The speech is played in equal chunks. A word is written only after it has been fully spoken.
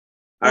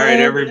All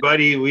right,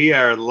 everybody, we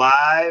are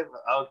live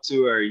out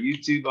to our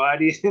YouTube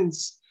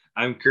audience.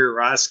 I'm Kurt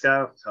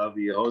Roskoff. I'll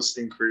be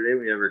hosting for today.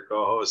 We have our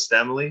co-host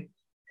Emily,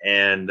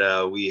 and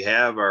we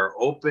have our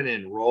open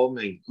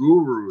enrollment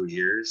guru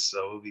here.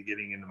 So we'll be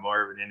getting into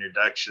more of an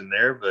introduction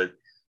there, but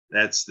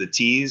that's the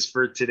tease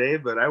for today.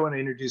 But I want to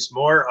introduce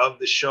more of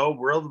the show,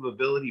 World of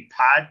Ability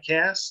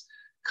podcast,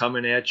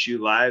 coming at you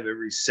live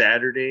every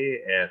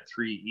Saturday at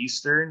 3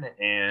 Eastern.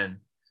 And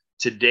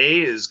today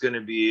is going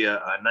to be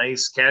a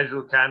nice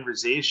casual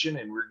conversation,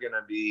 and we're going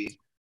to be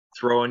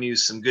throwing you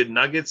some good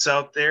nuggets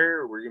out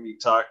there. We're going to be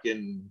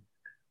talking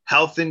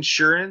health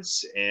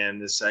insurance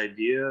and this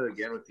idea,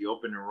 again, with the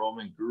open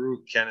enrollment guru,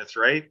 Ken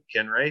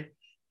Wright.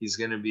 He's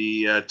going to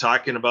be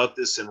talking about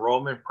this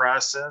enrollment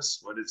process,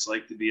 what it's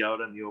like to be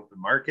out on the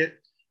open market.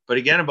 But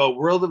again, about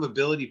World of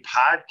Ability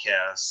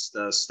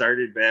podcast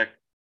started back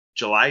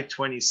July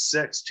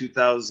 26,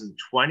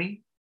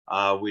 2020,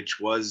 which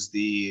was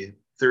the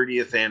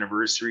 30th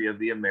anniversary of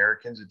the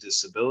Americans with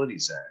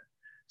Disabilities Act.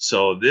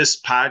 So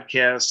this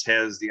podcast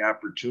has the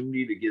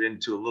opportunity to get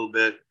into a little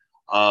bit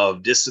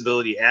of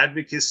disability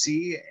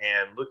advocacy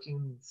and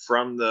looking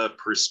from the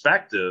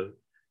perspective,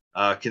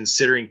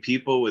 considering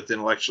people with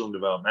intellectual and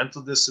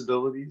developmental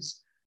disabilities,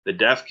 the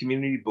deaf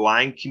community,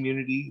 blind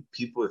community,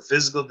 people with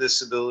physical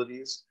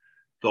disabilities,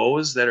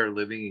 those that are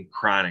living in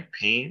chronic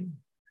pain,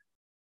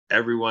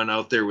 everyone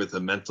out there with a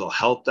mental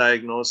health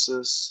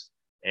diagnosis,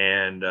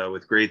 and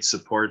with great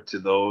support to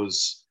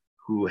those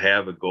who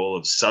have a goal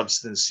of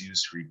substance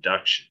use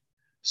reduction.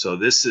 So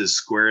this is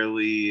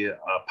squarely a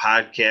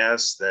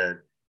podcast that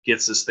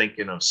gets us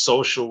thinking of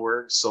social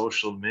work,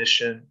 social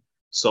mission,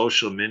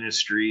 social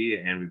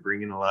ministry, and we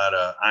bring in a lot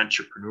of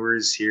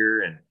entrepreneurs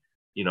here. And,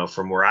 you know,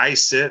 from where I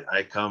sit,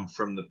 I come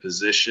from the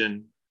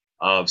position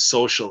of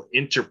social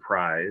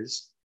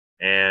enterprise.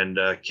 And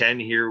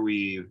Ken here,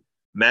 we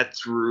met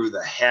through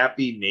the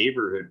Happy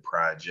Neighborhood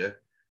Project.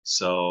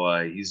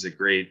 So he's a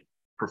great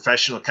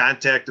professional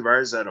contact of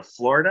ours out of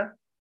Florida.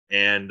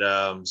 And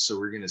so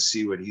we're going to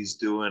see what he's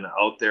doing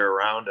out there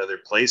around other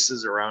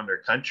places around our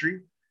country,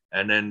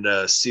 and then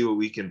see what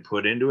we can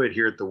put into it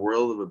here at the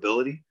World of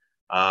Ability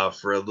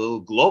for a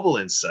little global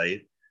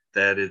insight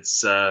that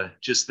it's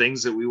just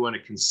things that we want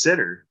to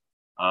consider,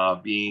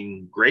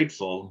 being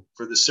grateful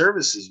for the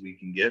services we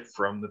can get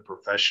from the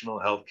professional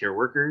healthcare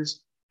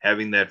workers,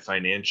 having that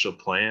financial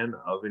plan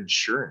of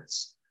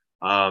insurance.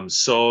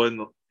 So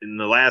in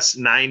the last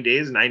 9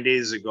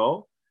 days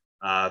ago,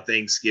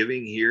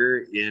 Thanksgiving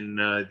here in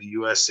the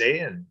USA.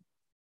 And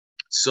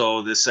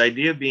so this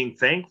idea of being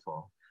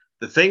thankful,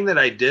 the thing that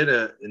I did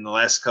in the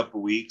last couple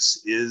of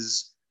weeks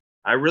is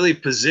I really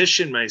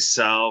positioned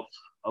myself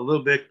a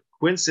little bit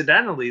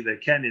coincidentally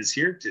that Ken is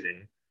here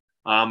today.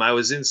 I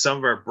was in some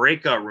of our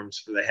breakout rooms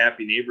for the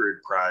Happy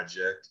Neighborhood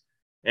Project,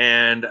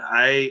 and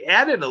I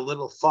added a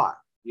little thought,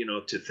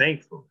 to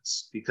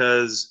thankfulness,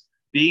 because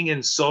being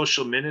in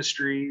social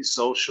ministry,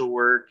 social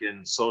work,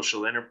 and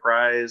social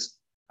enterprise,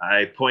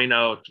 I point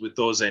out with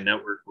those I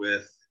network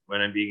with when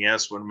I'm being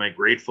asked, what am I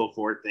grateful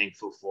for,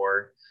 thankful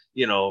for,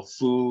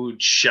 food,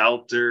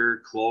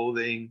 shelter,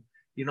 clothing,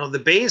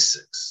 the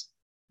basics,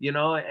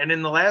 and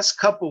in the last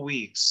couple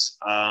weeks,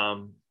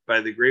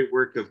 by the great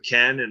work of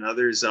Ken and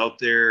others out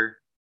there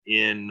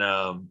in,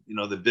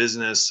 the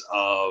business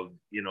of,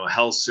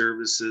 health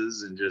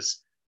services and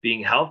just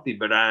being healthy,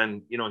 but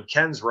on, in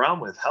Ken's realm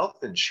with health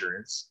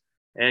insurance.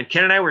 And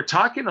Ken and I were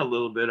talking a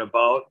little bit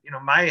about,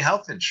 my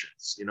health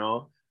insurance.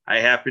 I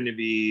happen to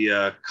be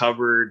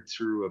covered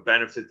through a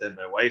benefit that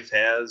my wife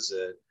has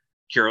at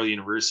Carroll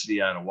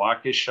University out of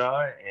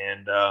Waukesha.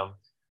 And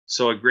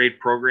so a great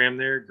program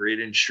there,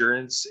 great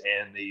insurance,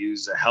 and they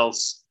use a health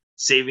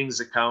savings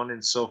account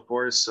and so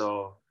forth.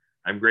 So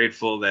I'm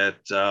grateful that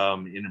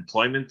in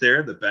employment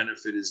there, the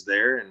benefit is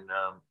there. And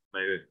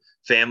my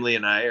family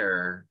and I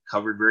are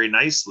covered very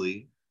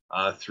nicely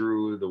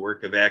through the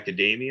work of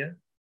academia.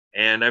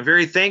 And I'm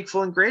very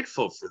thankful and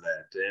grateful for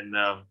that. And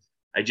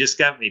I just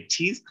got my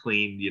teeth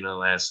cleaned,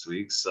 last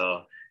week.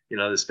 So,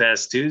 this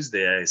past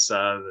Tuesday, I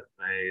saw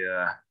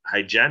my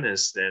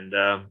hygienist, and,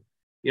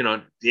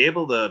 be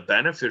able to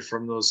benefit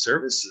from those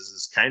services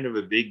is kind of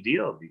a big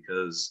deal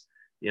because,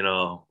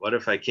 what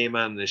if I came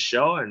on this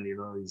show and,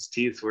 these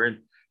teeth weren't,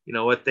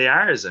 what they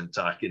are as I'm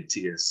talking to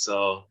you.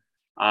 So,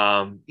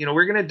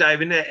 we're going to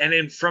dive into it. And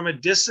then from a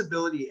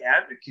disability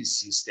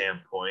advocacy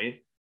standpoint,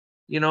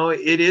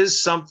 it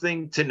is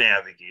something to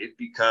navigate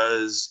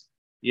because,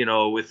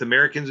 with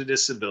Americans with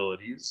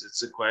disabilities,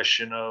 it's a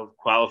question of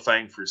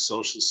qualifying for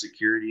Social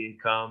Security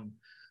income,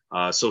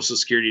 Social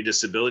Security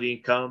disability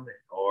income,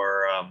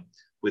 or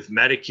with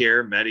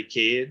Medicare,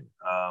 Medicaid.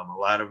 A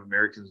lot of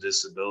Americans with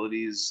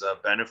disabilities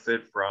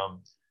benefit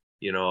from,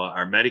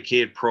 our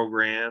Medicaid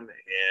program.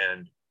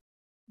 And,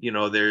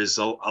 there's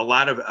a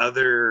lot of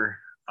other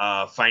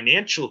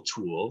financial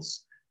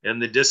tools in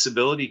the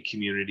disability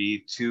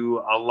community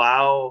to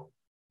allow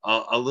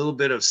a little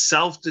bit of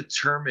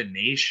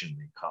self-determination,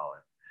 they call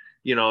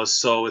it.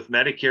 So with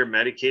Medicare,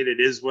 Medicaid, it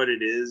is what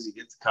it is. You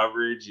get the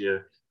coverage, you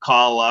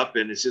call up,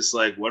 and it's just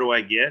like, what do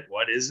I get?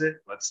 What is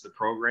it? What's the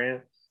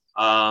program?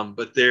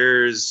 But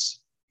there's,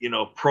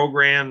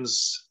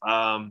 programs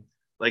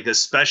like a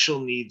special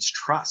needs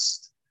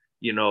trust,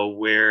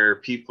 where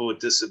people with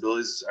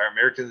disabilities, our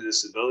Americans with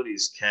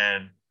disabilities,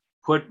 can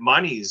put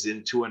monies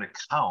into an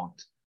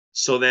account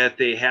so that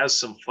they have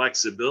some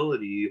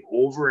flexibility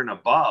over and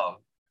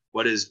above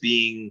what is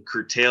being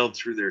curtailed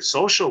through their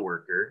social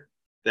worker,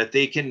 that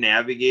they can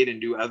navigate and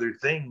do other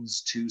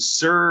things to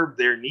serve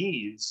their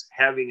needs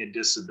having a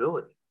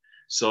disability.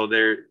 So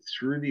there,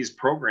 through these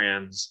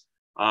programs,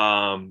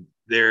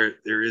 there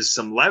is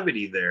some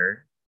levity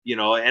there,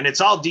 and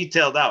it's all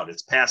detailed out.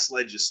 It's past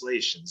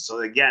legislation. So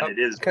again, it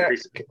is very.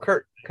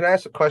 Kurt, can I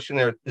ask a question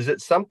there? Is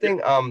it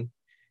something?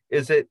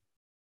 Is it?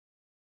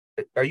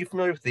 Are you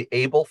familiar with the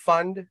ABLE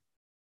Fund?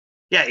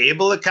 Yeah,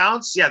 ABLE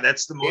accounts. Yeah,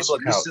 that's the most ABLE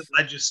recent accounts.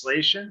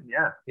 legislation.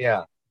 Yeah.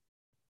 Yeah.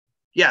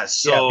 Yeah. Yeah,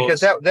 So because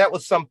that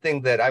was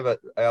something that I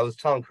was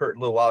telling Kurt a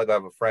little while ago. I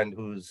have a friend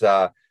who's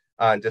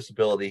on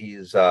disability.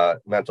 He's has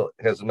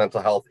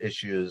mental health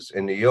issues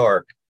in New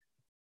York,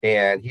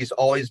 and he's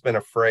always been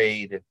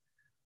afraid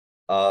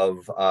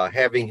of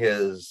having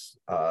his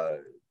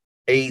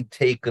aid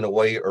taken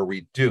away or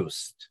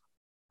reduced.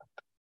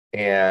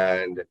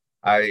 And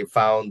I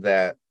found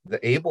that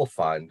the ABLE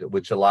Fund,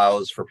 which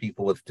allows for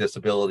people with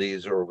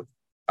disabilities or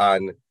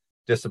on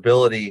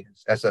disability,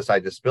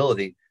 SSI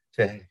disability,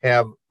 to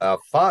have a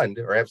fund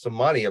or have some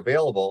money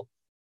available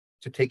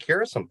to take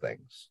care of some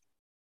things.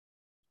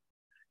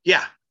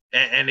 yeah,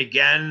 and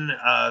again,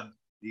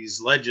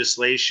 these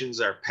legislations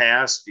are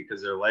passed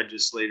because our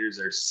legislators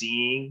are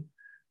seeing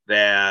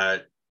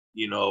that,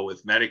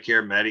 with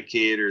Medicare,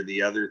 Medicaid, or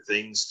the other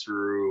things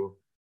through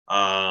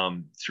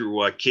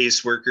what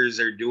caseworkers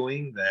are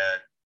doing,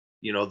 that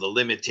the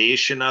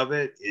limitation of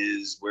it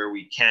is where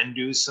we can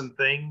do some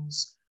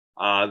things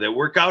that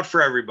work out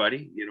for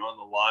everybody, in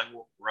the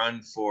long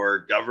run, for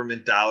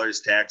government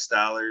dollars, tax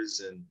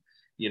dollars, and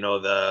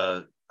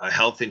the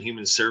health and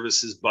human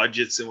services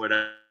budgets and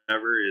whatever.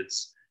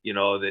 It's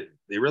that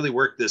they really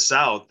work this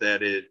out,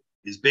 that it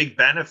is big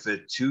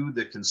benefit to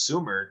the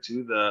consumer,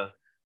 to the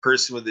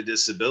person with a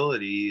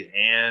disability,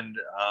 and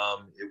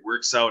it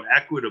works out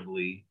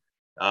equitably.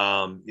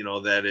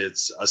 That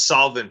it's a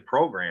solvent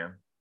program,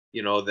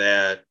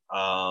 that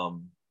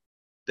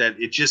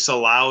it just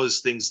allows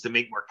things to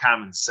make more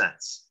common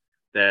sense.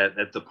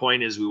 That the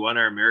point is, we want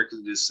our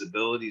Americans with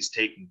disabilities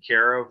taken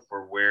care of,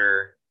 for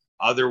where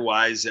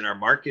otherwise in our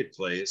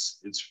marketplace,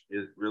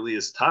 it really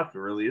is tough. It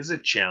really is a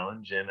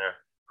challenge and a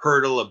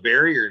hurdle, a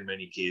barrier in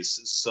many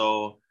cases.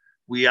 So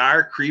we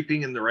are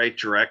creeping in the right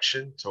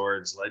direction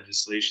towards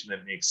legislation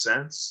that makes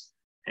sense.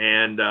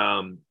 And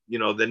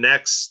the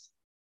next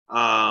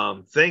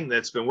thing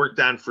that's been worked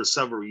on for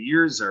several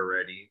years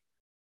already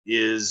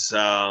is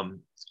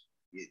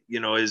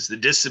is the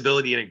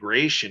Disability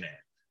Integration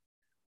Act.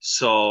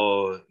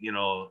 So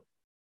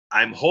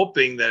I'm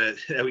hoping that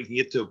we can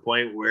get to a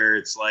point where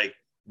it's like,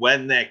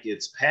 when that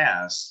gets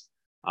passed.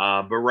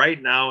 But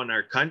right now in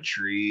our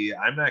country,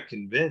 I'm not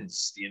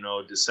convinced,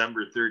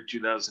 December 3rd,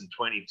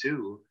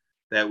 2022,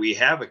 that we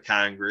have a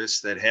Congress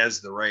that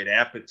has the right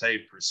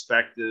appetite,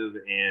 perspective,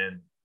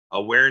 and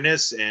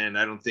awareness. And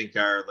I don't think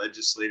our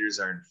legislators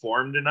are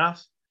informed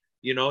enough,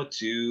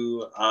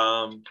 to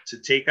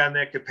take on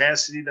that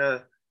capacity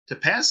to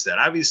pass that.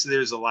 Obviously,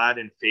 there's a lot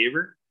in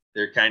favor.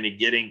 They're kind of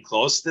getting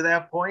close to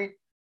that point.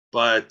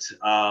 But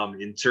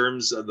in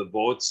terms of the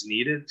votes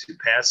needed to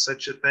pass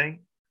such a thing,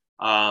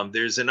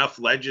 there's enough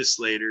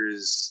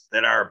legislators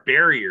that are a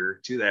barrier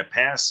to that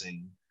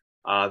passing.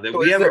 That So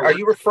we have. are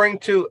you referring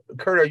to,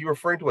 Kurt? Are you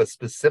referring to a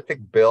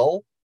specific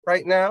bill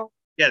right now?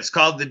 Yeah, it's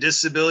called the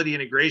Disability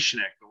Integration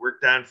Act. It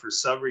worked on for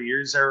several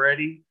years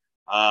already.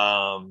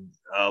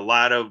 A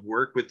lot of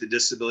work with the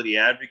disability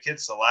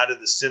advocates. A lot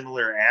of the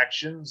similar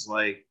actions,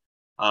 like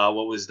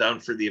what was done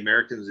for the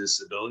Americans with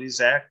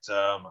Disabilities Act,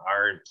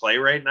 are in play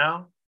right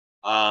now.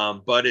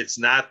 But it's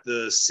not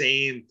the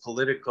same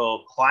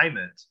political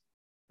climate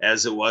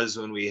as it was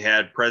when we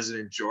had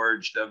President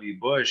George W.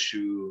 Bush,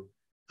 who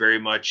very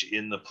much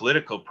in the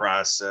political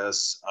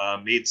process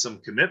made some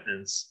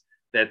commitments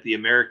that the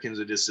Americans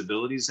with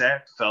Disabilities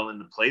Act fell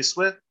into place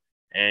with.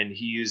 And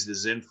he used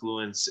his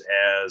influence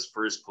as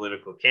first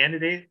political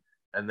candidate,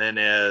 and then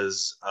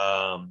as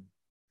our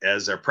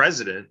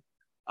president,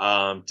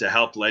 to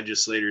help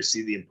legislators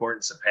see the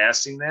importance of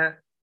passing that.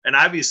 And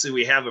obviously,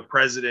 we have a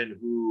president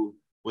who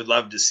would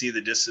love to see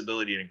the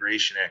Disability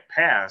Integration Act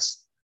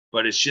passed,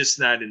 but it's just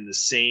not in the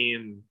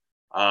same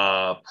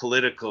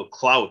political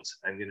clout,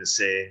 I'm going to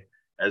say,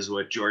 as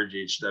what George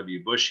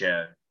H.W. Bush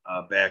had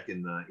back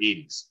in the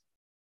 80s,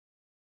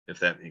 if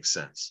that makes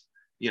sense.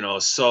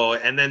 So,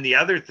 and then the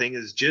other thing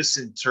is just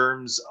in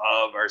terms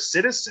of our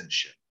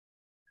citizenship.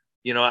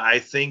 I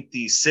think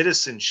the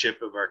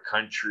citizenship of our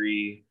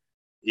country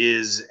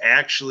is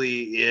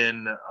actually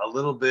in a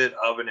little bit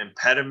of an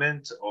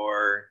impediment,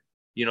 or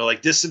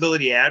like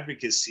disability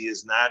advocacy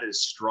is not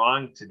as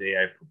strong today,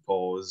 I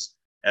propose,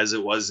 as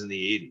it was in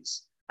the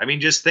 80s. I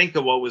mean, just think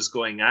of what was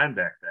going on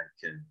back then,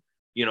 kid.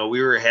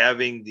 We were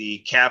having the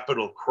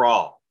Capitol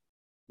crawl,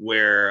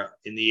 where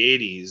in the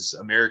 80s,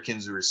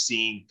 Americans were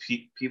seeing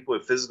people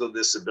with physical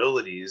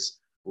disabilities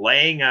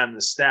laying on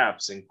the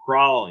steps and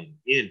crawling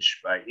inch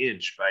by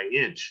inch by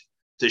inch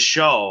to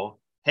show,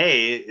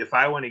 hey, if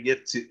I want to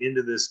get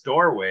into this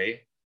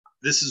doorway,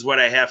 this is what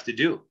I have to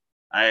do.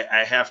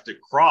 I have to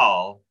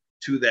crawl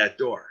to that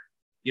door.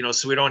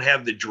 So we don't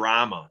have the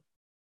drama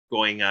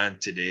going on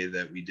today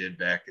that we did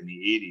back in the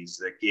 80s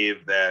that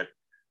gave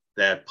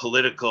that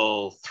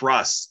political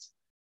thrust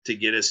to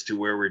get us to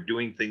where we're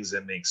doing things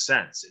that make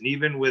sense. And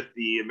even with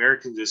the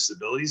American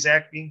Disabilities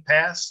Act being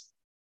passed,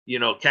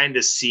 kind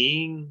of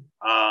seeing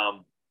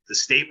the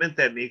statement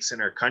that makes in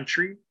our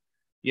country,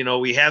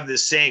 we have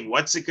this saying,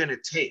 what's it going to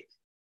take?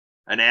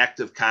 An act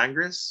of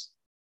Congress?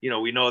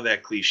 We know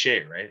that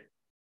cliche, right?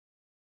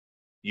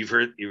 You've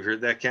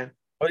heard that, Ken?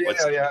 Oh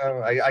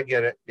yeah, I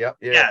get it. Yep,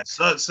 yeah. Yeah.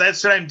 So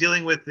that's what I'm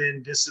dealing with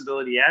in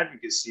disability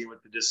advocacy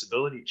with the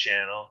Disability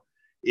Channel.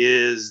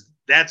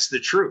 That's the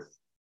truth.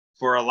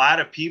 For a lot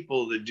of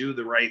people to do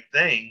the right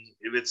thing,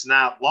 if it's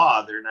not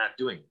law, they're not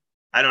doing it.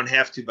 I don't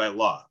have to by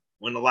law.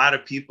 When a lot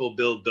of people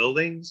build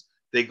buildings,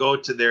 they go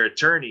to their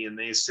attorney and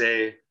they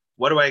say,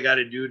 what do I got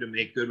to do to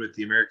make good with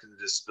the American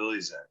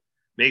Disabilities Act?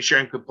 Make sure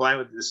I'm compliant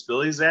with the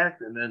Disabilities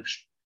Act, and then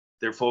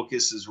their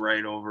focus is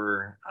right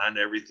over on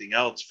everything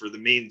else for the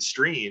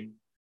mainstream,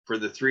 for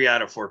the 3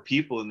 out of 4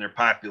 people in their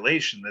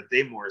population that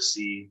they more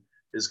see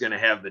is going to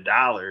have the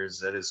dollars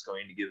that is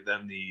going to give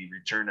them the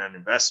return on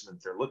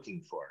investment they're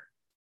looking for.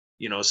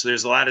 So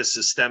there's a lot of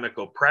systemic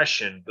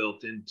oppression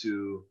built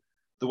into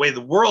the way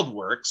the world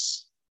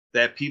works,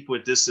 that people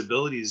with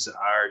disabilities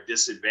are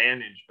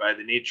disadvantaged by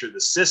the nature of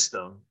the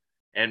system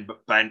and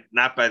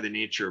not by the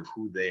nature of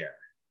who they are.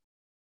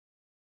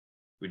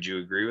 Would you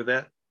agree with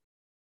that?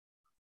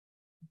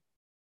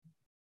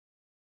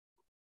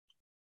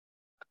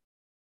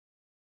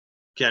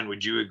 Ken,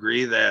 would you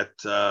agree that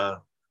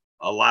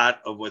a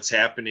lot of what's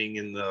happening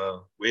in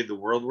the way the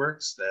world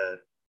works,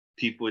 that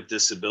people with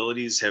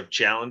disabilities have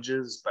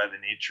challenges by the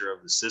nature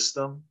of the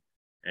system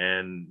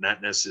and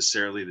not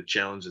necessarily the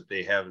challenge that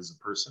they have as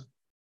a person?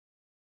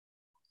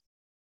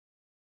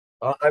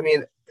 I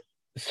mean,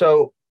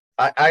 so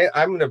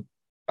I'm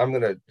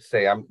gonna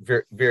say, I'm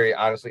very, very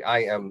honestly, I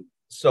am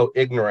so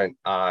ignorant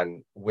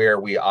on where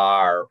we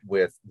are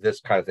with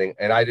this kind of thing,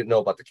 and I didn't know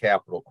about the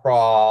Capitol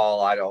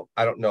crawl. I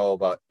don't know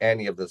about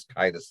any of this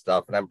kind of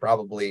stuff, and I'm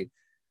probably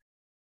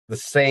the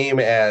same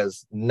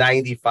as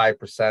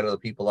 95% of the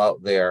people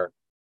out there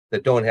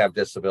that don't have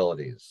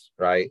disabilities,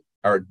 right?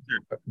 Or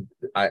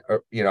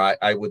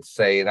I would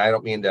say, and I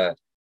don't mean to.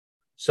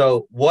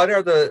 So what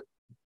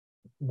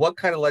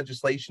kind of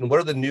legislation, what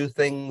are the new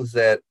things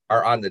that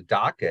are on the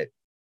docket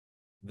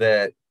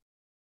that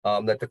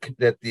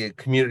that the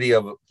community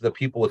of the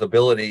people with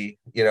ability,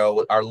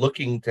 are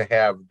looking to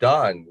have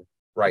done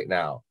right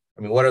now?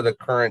 I mean, what are the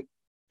current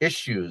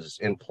issues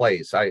in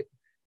place?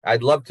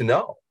 I'd love to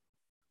know.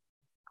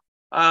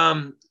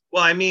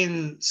 Well, I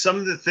mean, some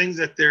of the things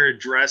that they're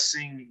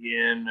addressing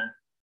in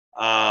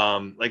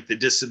like the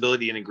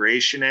Disability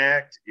Integration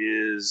Act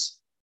is,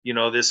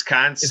 this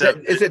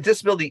concept. Is it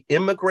disability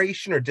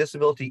immigration or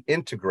disability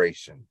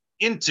integration?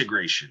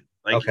 Integration,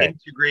 like okay.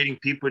 Integrating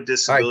people with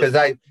disabilities.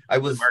 All right, because I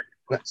was.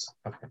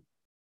 Okay.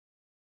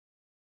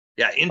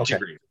 Yeah,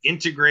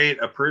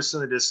 integrate a person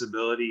with a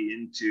disability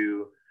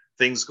into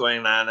things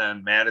going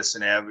on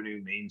Madison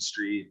Avenue, Main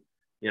Street,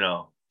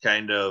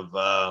 kind of,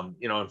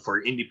 and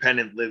for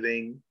independent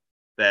living,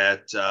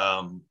 that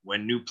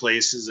when new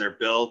places are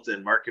built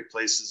and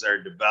marketplaces are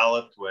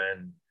developed,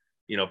 when,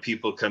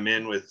 people come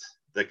in with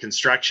the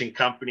construction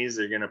companies,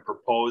 they're going to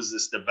propose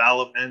this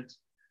development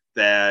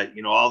that,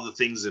 all the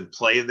things in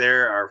play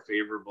there are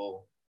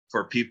favorable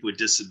for people with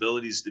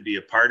disabilities to be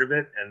a part of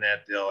it, and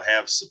that they'll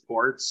have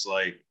supports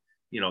like,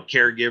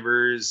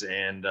 caregivers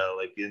and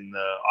like in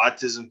the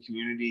autism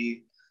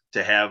community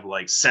to have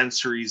like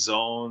sensory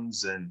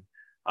zones and,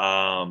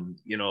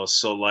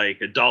 so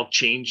like adult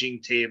changing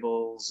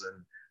tables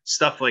and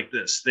stuff like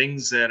this,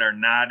 things that are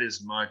not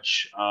as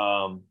much,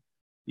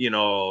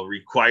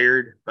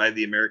 required by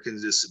the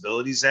Americans with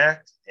Disabilities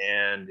Act,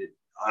 and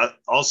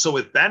also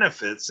with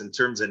benefits in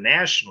terms of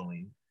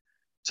nationally,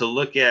 to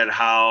look at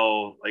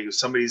how, like, if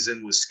somebody's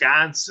in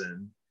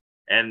Wisconsin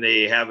and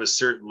they have a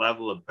certain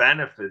level of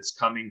benefits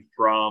coming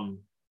from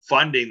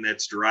funding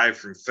that's derived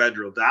from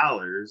federal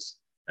dollars,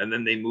 and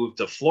then they move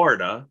to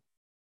Florida,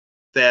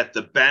 that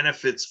the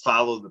benefits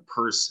follow the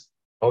person.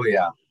 Oh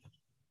yeah.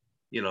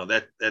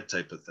 That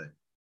type of thing.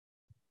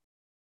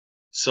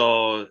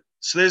 So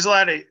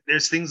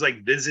there's things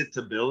like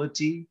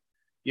visitability,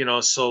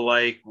 so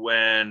like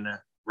when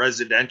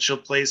residential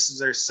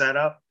places are set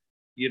up,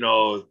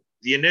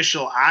 the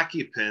initial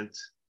occupant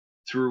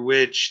through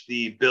which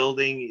the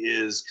building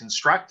is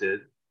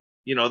constructed,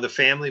 the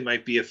family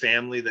might be a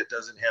family that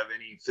doesn't have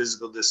any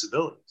physical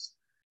disabilities.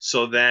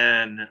 So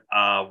then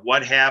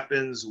what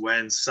happens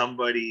when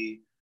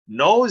somebody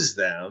knows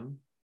them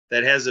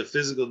that has a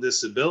physical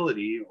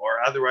disability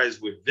or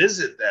otherwise would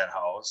visit that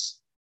house,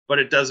 but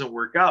it doesn't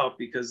work out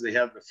because they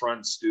have the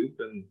front stoop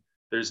and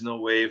there's no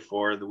way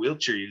for the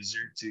wheelchair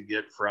user to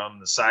get from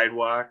the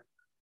sidewalk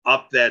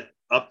up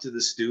to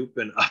the stoop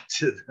and up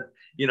to the,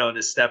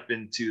 to step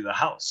into the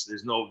house.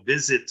 There's no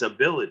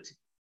visitability.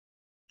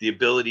 The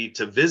ability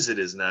to visit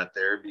is not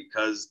there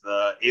because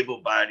the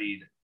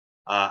able-bodied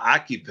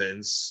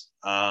occupants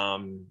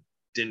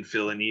didn't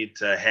feel a need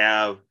to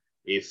have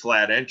a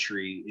flat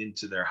entry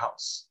into their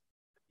house,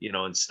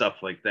 and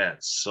stuff like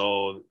that.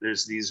 So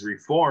there's these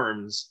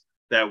reforms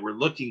that we're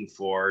looking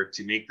for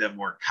to make that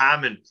more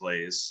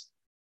commonplace,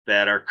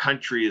 that our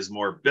country is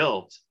more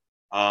built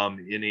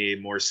in a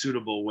more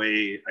suitable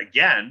way.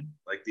 Again,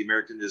 like the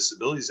American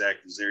Disabilities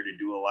Act is there to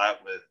do a lot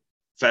with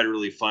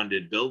federally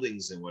funded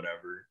buildings and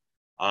whatever.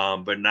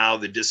 But now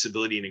the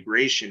Disability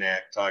Integration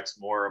Act talks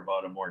more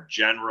about a more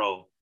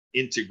general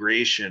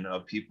integration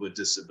of people with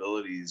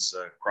disabilities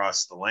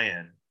across the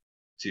land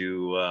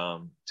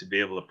to be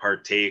able to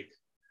partake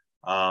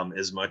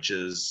as much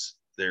as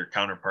their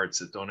counterparts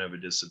that don't have a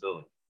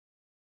disability,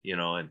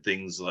 and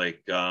things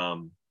like,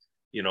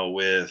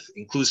 with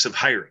inclusive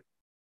hiring,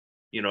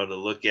 to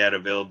look at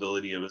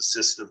availability of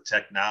assistive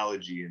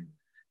technology and,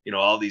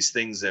 all these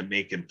things that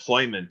make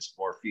employment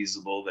more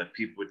feasible, that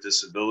people with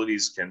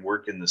disabilities can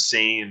work in the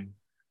same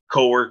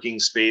co-working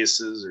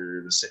spaces, or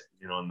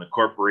in the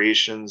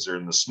corporations or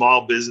in the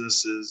small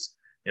businesses,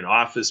 in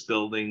office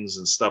buildings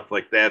and stuff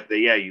like that.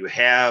 You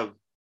have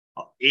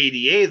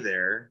ADA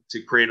there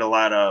to create a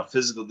lot of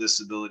physical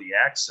disability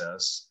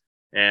access.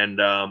 And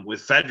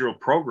with federal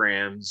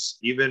programs,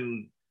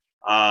 even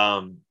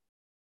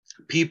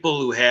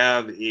people who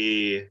have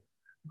a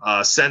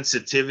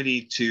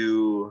sensitivity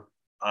to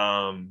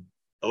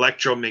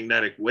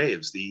electromagnetic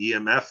waves, the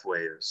EMF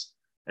waves,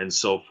 and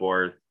so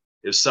forth,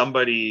 if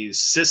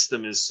somebody's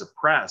system is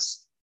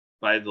suppressed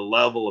by the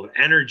level of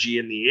energy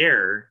in the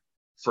air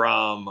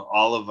from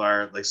all of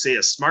our, like, say,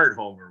 a smart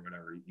home or whatever,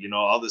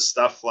 all this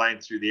stuff flying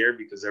through the air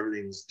because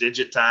everything's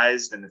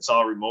digitized and it's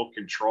all remote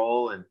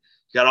control and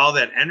got all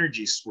that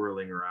energy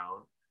swirling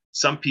around.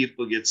 Some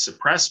people get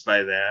suppressed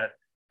by that,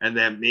 and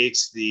that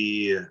makes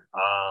the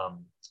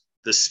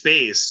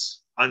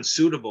space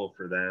unsuitable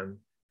for them.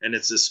 And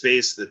it's a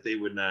space that they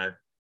would not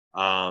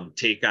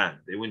take on.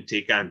 They wouldn't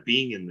take on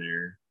being in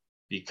there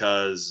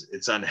because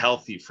it's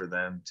unhealthy for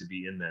them to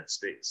be in that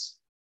space.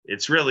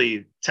 It's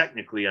really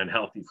technically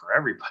unhealthy for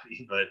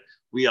everybody, but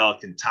we all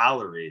can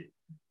tolerate,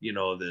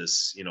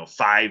 this,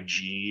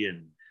 5G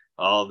and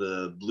all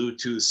the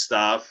Bluetooth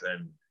stuff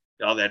and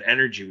all that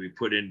energy we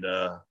put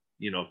into,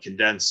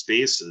 condensed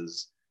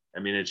spaces. I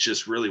mean, it's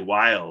just really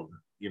wild,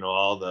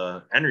 all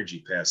the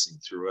energy passing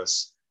through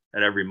us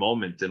at every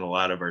moment in a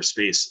lot of our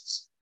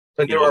spaces.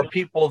 So there are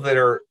people that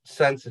are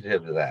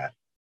sensitive to that.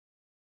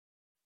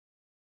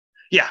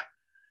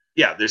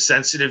 Yeah, they're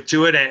sensitive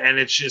to it, and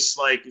it's just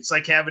like, it's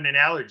like having an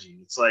allergy.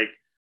 It's like,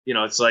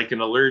 it's like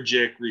an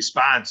allergic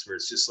response where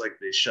it's just like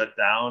they shut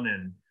down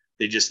and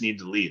they just need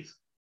to leave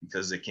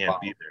because they can't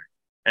be there.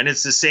 And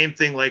it's the same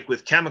thing like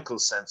with chemical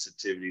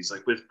sensitivities,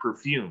 like with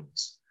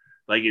perfumes.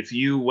 Like if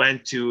you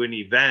went to an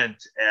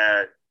event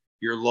at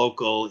your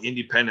local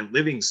independent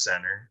living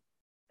center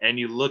and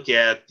you look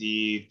at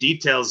the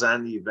details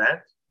on the event,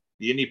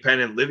 the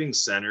independent living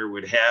center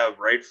would have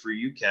right for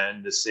you,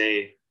 Ken, to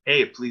say,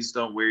 hey, please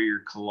don't wear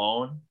your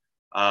cologne.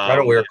 I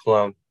don't wear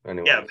cologne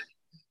anyway. Yeah,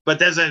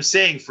 but as I'm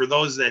saying, for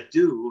those that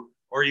do,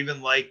 or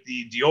even like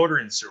the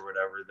deodorants or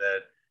whatever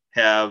that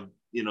have,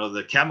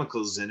 the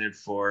chemicals in it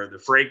for the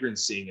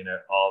fragrancing and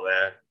all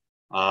that,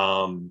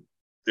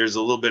 there's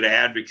a little bit of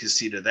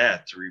advocacy to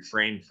that, to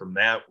refrain from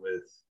that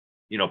with,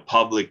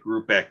 public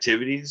group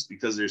activities,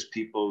 because there's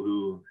people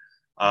who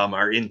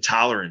are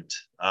intolerant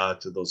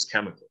to those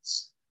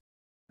chemicals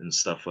and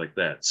stuff like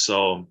that.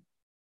 So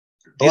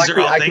these are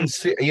all things. I can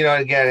see,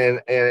 again,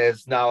 and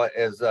as now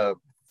as a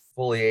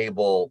fully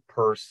able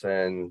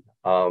person,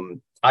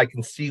 I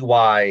can see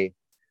why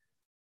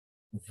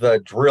the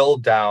drill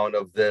down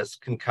of this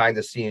can kind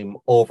of seem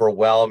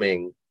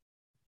overwhelming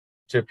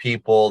to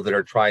people that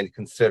are trying to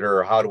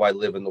consider, how do I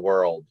live in the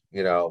world?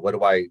 What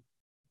do I,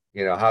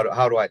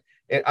 how do I,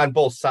 on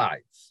both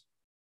sides,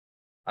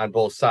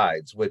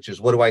 which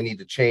is, what do I need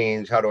to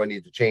change? How do I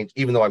need to change?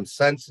 Even though I'm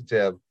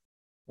sensitive,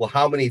 well,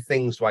 how many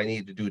things do I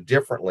need to do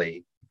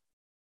differently?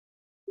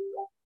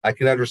 I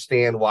can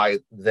understand why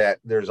that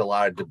there's a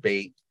lot of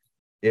debate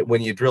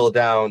when you drill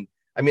down.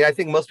 I mean, I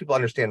think most people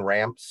understand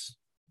ramps.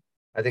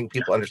 I think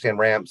people understand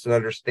ramps and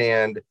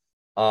understand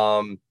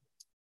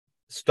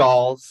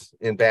stalls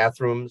in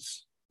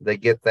bathrooms. They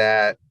get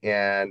that.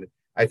 And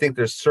I think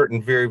there's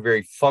certain very,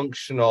 very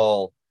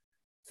functional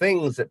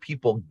things that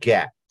people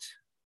get,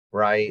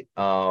 right?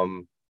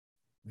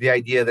 The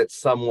idea that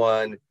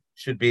someone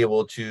should be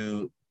able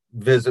to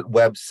visit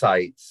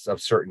websites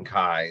of certain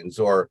kinds,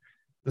 or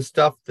the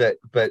stuff that,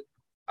 but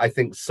I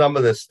think some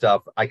of this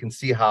stuff, I can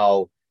see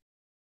how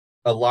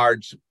a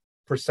large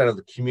percent of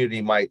the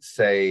community might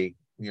say,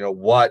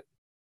 where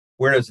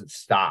does it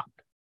stop?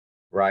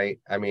 Right?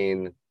 I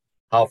mean,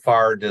 how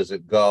far does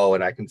it go?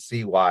 And I can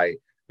see why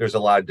there's a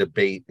lot of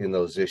debate in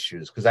those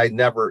issues, because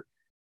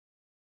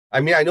I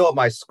mean, I know at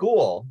my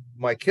school,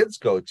 my kids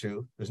go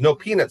to, there's no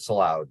peanuts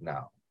allowed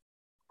now.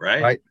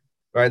 Right. Right.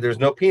 Right. There's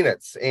no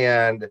peanuts.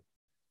 And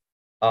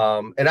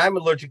I'm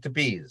allergic to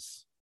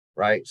bees.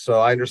 Right. So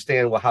I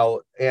understand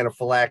how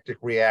anaphylactic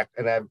react.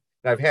 And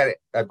I've had,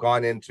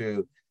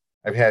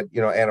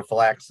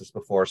 anaphylaxis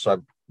before. So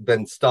I've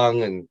been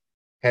stung and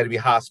had to be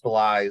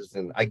hospitalized,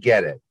 and I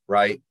get it.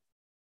 Right.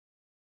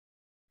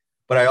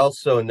 But I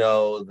also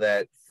know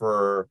that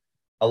for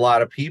a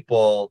lot of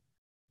people,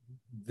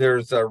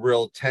 there's a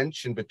real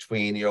tension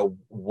between,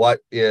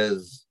 what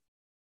is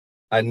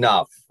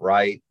enough,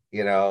 right?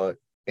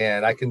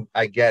 And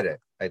I get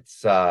it. And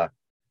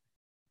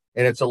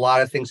it's a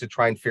lot of things to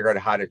try and figure out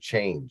how to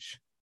change,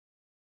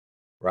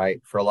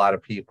 right? For a lot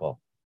of people.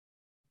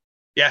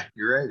 Yeah,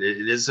 you're right.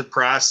 It is a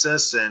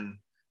process. And,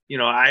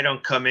 I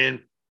don't come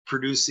in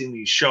producing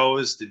these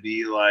shows to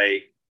be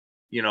like,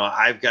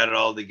 I've got it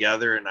all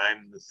together and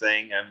I'm the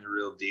thing, I'm the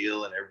real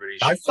deal, and everybody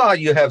I should. saw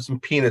you have some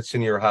peanuts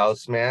in your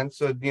house, man.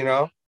 So,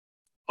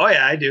 Oh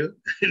yeah, I do.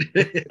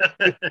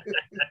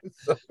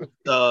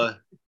 so,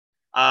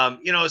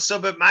 So,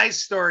 but my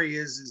story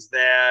is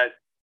that,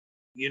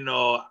 you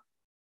know,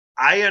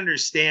 I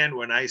understand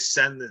when I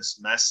send this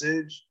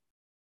message,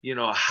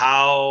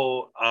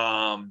 how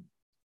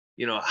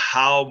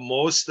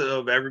most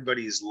of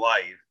everybody's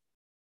life,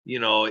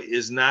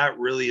 is not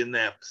really in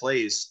that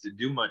place to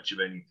do much of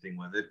anything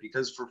with it,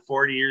 because for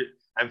 40 years,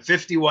 I'm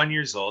 51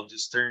 years old,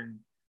 just turned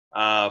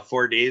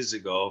 4 days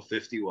ago,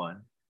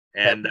 51.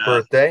 And happy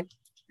birthday.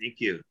 thank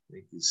you.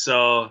 Thank you.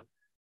 So,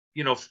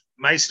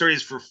 my story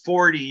is for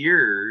 40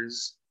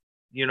 years,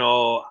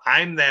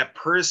 I'm that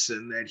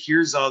person that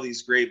hears all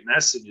these great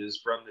messages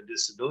from the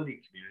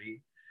disability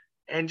community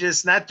and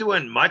just not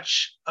doing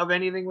much of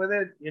anything with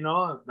it.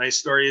 My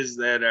story is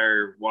that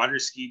our water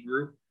ski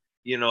group,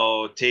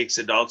 takes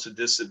adults with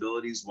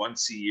disabilities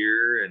once a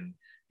year. And,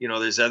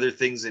 there's other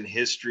things in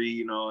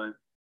history,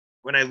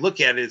 when I look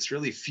at it, it's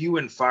really few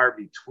and far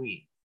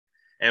between.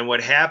 And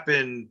what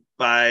happened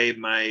by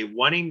my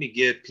wanting to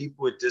get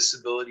people with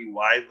disability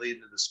widely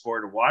into the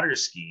sport of water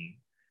skiing,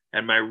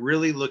 and my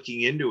really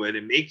looking into it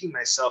and making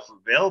myself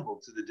available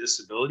to the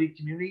disability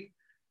community,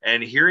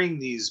 and hearing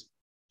these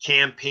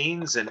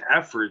campaigns and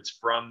efforts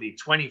from the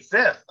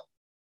 25th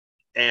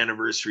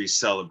anniversary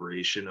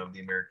celebration of the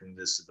American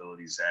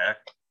Disabilities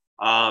Act.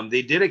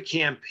 They did a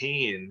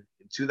campaign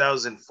in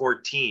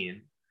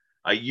 2014,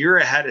 a year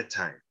ahead of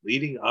time,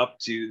 leading up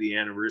to the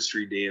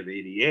anniversary day of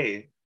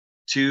ADA,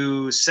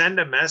 to send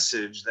a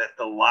message that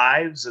the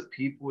lives of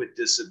people with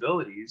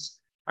disabilities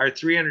are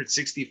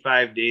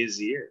 365 days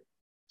a year.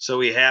 So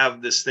we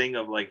have this thing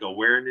of like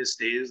awareness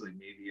days, like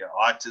maybe an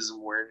autism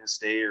awareness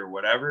day or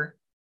whatever,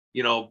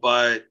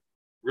 but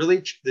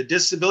really the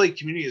disability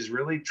community is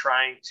really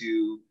trying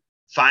to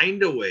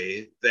find a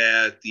way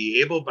that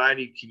the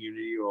able-bodied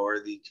community, or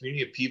the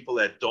community of people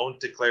that don't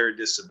declare a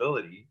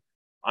disability,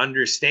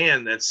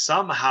 understand that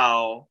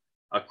somehow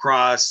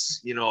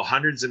across,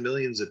 hundreds of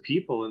millions of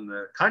people in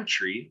the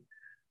country,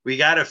 we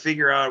got to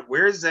figure out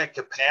where's that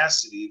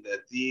capacity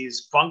that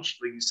these like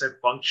you said,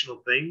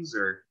 functional things,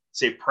 or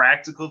say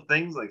practical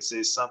things, like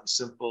say something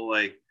simple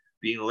like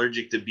being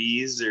allergic to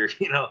bees, or,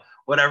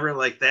 whatever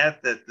like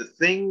that, that the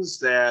things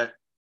that,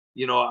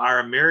 our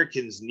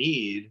Americans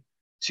need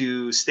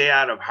to stay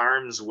out of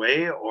harm's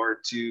way, or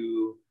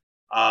to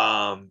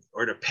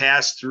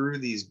pass through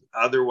these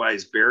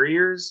otherwise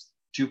barriers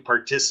to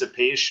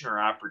participation or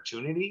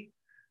opportunity,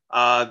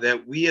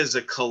 that we as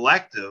a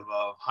collective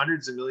of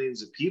hundreds of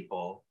millions of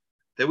people,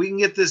 that we can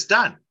get this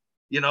done.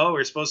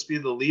 We're supposed to be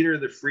the leader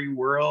of the free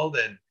world.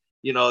 And,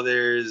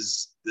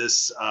 there's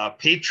this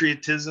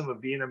patriotism of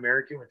being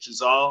American, which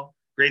is all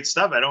great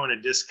stuff. I don't want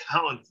to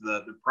discount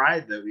the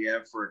pride that we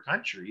have for a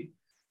country,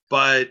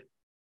 but,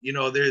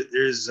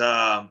 there's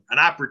an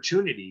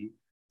opportunity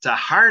to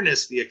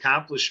harness the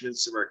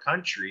accomplishments of our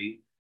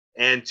country,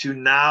 and to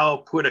now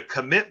put a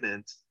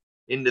commitment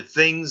into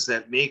things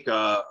that make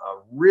a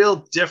real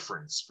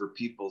difference for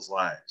people's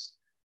lives.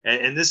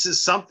 And this is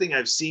something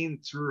I've seen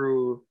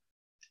through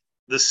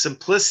the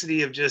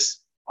simplicity of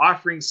just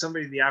offering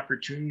somebody the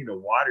opportunity to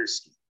water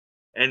ski,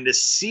 and to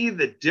see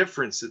the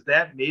difference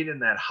that made in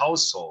that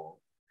household,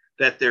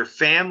 that their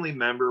family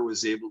member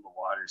was able to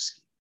water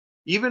ski.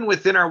 Even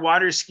within our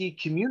water ski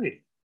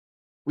community,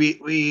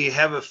 we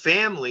have a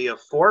family of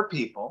 4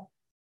 people,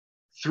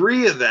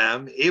 3 of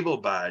them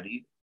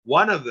able-bodied,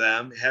 1 of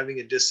them having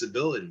a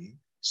disability.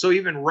 So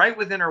even right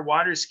within our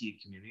water ski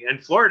community,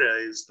 and Florida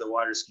is the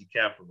water ski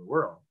capital of the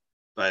world,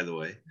 by the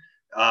way.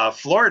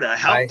 Florida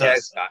helped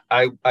us.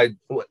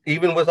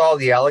 Even with all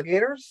the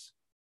alligators?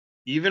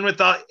 Even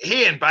with all,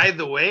 hey, and by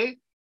the way,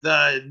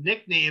 the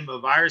nickname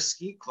of our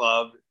ski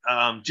club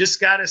just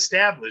got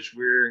established.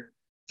 We're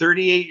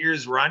 38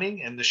 years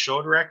running, and the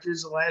show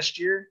directors of last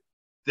year,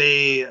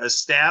 they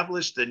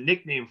established a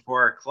nickname for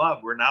our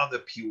club. We're now the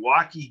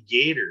Pewaukee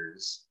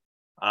Gators.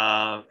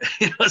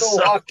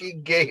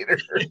 Pewaukee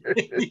Gators.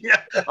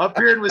 Yeah, up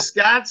here in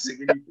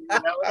Wisconsin.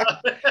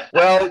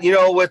 Well,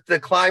 with the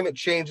climate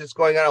change that's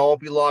going on, it won't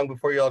be long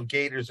before you'll have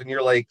gators in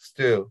your lakes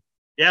too.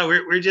 Yeah,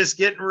 we're just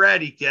getting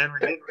ready, Ken. We're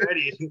getting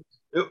ready.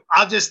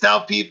 I'll just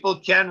tell people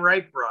Ken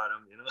Wright brought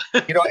them,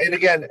 you know. And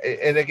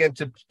again,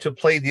 to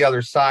play the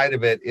other side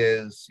of it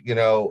is,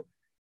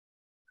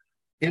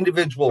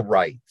 individual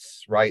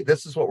rights, right?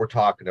 This is what we're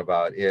talking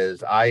about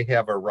is I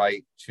have a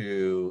right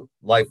to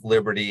life,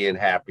 liberty, and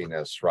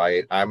happiness,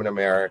 right? I'm an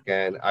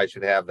American. I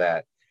should have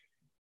that.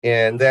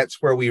 And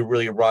that's where we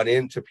really run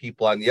into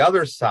people on the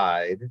other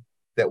side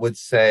that would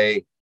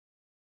say,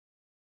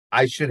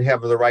 I should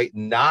have the right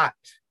not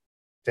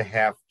to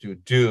have to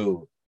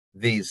do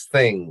these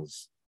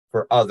things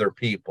for other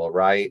people,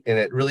 right? And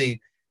it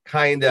really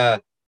kind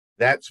of,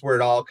 that's where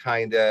it all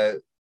kind of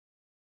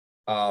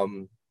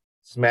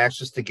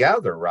smashes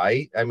together,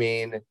 right? I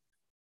mean,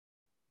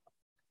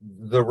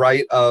 the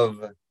right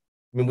of,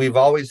 we've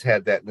always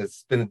had that, and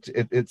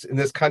it's in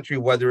this country,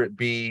 whether it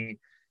be,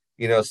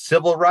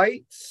 civil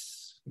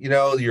rights,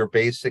 your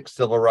basic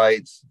civil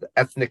rights, the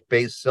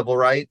ethnic-based civil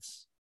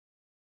rights,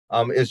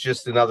 is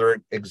just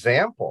another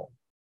example,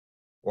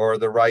 or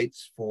the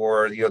rights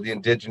for the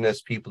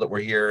indigenous people that were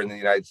here in the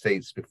United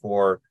States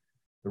before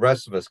the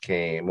rest of us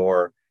came,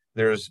 or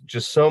there's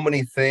just so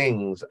many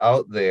things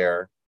out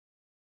there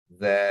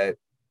that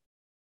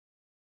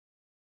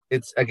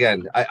it's,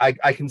 again,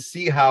 I can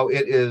see how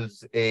it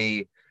is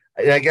and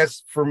I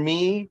guess for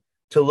me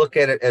to look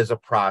at it as a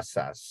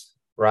process,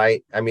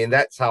 right? I mean,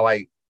 that's how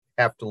I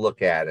have to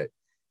look at it,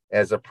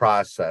 as a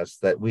process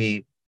that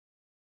we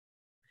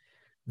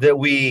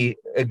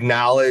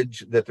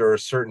acknowledge that there are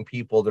certain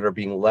people that are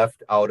being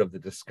left out of the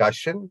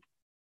discussion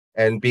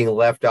and being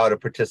left out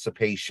of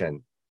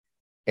participation.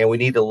 And we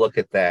need to look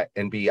at that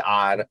and be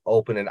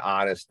open and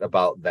honest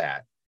about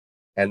that.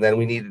 And then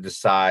we need to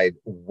decide,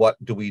 what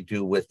do we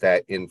do with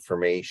that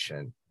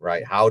information,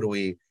 right? How do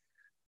we,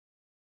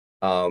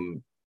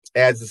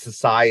 as a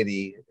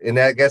society, and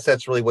I guess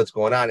that's really what's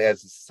going on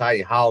as a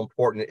society, how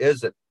important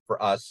is it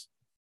for us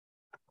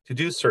to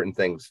do certain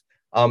things?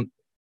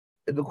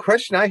 The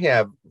question I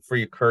have for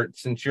you, Kurt,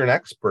 since you're an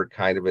expert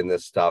kind of in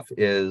this stuff,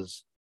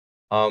 is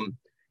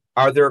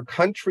are there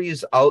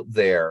countries out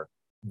there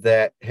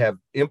that have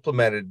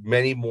implemented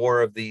many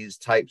more of these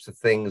types of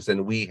things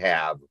than we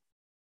have?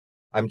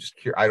 I'm just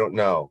curious. I don't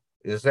know.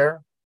 Is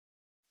there?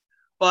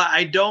 Well,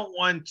 I don't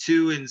want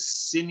to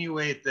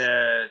insinuate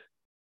that,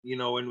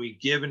 when we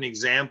give an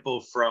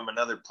example from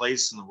another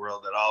place in the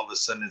world, that all of a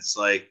sudden it's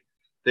like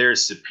they're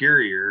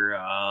superior.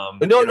 No.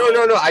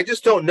 I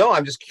just don't know.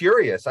 I'm just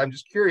curious.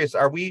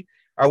 Are we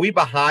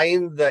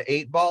behind the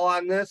eight ball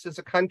on this as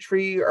a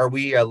country? Are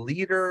we a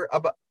leader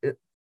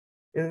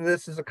in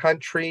this as a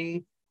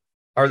country?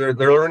 Are there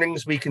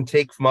learnings we can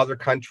take from other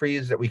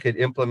countries that we could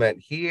implement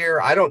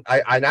here? I'm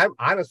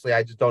honestly,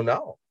 I just don't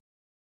know.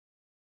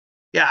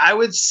 Yeah, I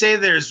would say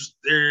there's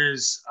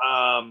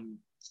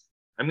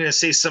I'm going to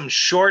say some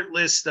short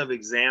list of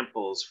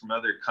examples from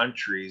other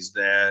countries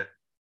that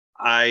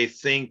I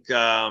think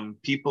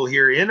people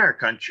here in our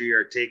country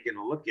are taking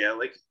a look at.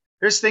 Like,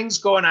 there's things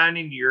going on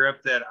in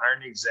Europe that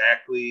aren't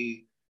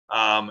exactly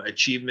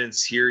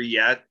achievements here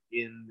yet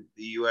in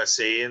the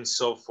USA and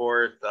so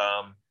forth.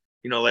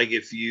 Like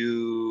if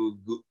you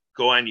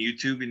go on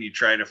YouTube and you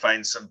try to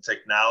find some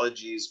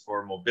technologies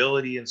for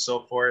mobility and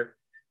so forth,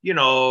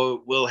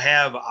 we'll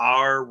have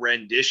our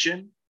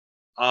rendition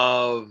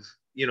of,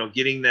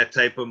 getting that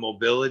type of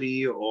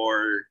mobility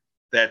or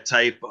that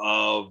type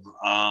of,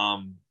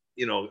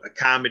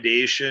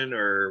 accommodation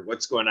or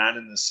what's going on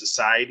in the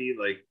society,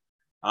 like,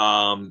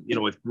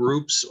 with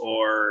groups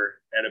or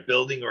at a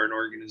building or an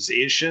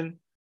organization.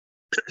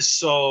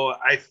 So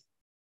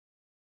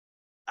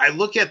I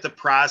look at the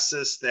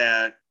process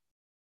to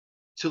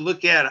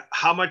look at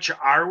how much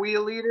are we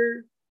a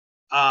leader?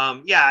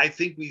 Yeah, I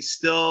think we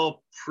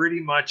still pretty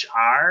much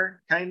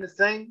are, kind of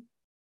thing.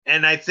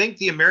 And I think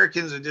the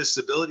Americans with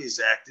Disabilities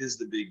Act is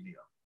the big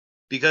deal,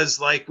 because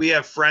like we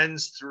have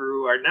friends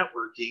through our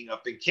networking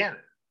up in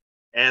Canada.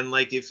 And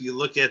like if you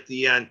look at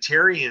the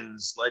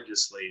Ontarians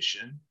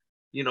legislation,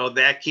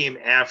 that came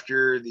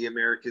after the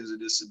Americans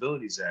with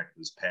Disabilities Act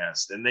was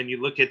passed. And then you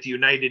look at the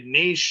United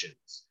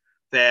Nations,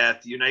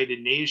 that the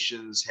United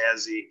Nations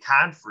has a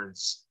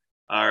conference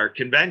or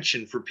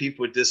convention for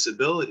people with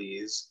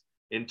disabilities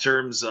in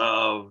terms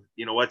of,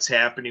 what's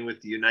happening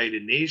with the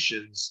United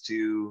Nations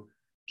to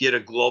get a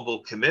global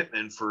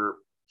commitment for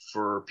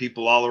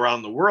people all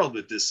around the world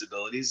with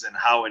disabilities, and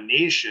how a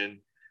nation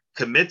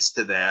commits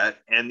to that.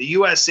 And the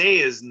USA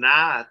is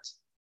not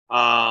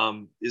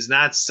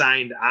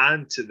signed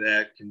on to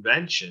that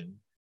convention.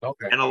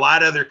 Okay. And a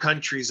lot of other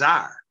countries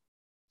are.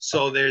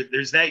 So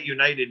there's that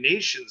United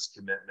Nations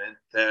commitment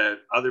that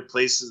other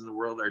places in the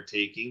world are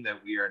taking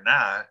that we are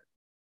not.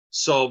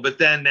 So, but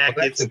then that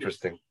gets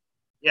interesting.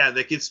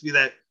 That gets to be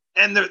that.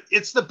 And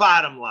it's the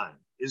bottom line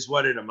is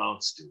what it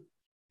amounts to,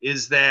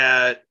 is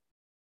that,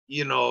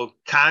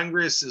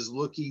 Congress is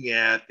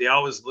they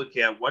always look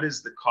at what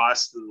is the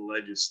cost of the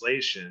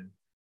legislation.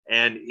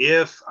 And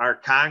if our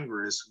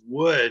Congress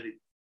would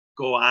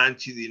go on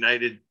to the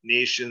United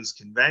Nations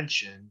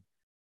Convention,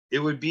 it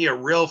would be a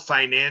real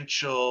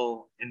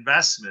financial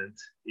investment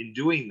in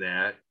doing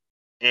that.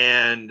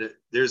 And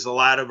there's a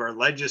lot of our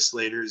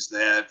legislators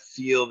that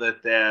feel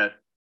that that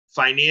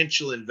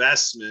financial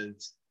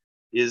investment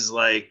is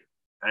like,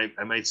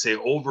 I might say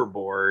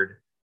overboard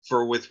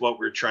for with what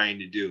we're trying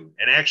to do.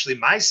 And actually,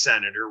 my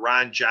senator,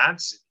 Ron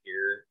Johnson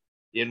here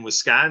in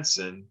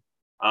Wisconsin,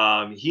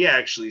 he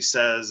actually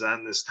says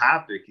on this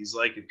topic, he's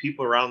like, if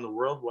people around the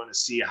world want to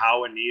see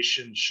how a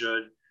nation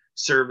should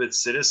serve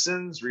its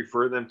citizens,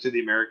 refer them to the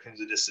Americans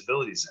with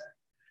Disabilities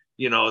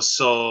Act.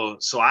 So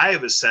I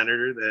have a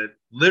senator that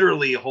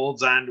literally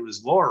holds on to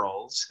his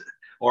laurels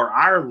or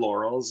our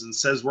laurels and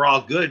says we're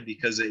all good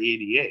because of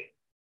ADA.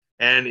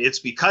 And it's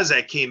because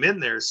I came in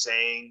there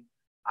saying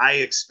I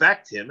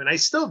expect him, and I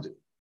still do.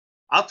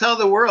 I'll tell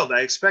the world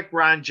I expect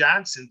Ron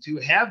Johnson to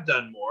have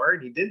done more,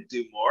 and he didn't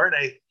do more.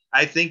 And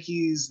I think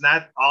he's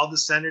not all the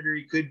senator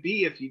he could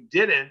be if he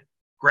didn't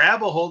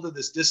grab a hold of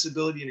this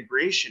Disability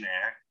Integration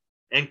Act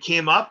and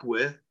came up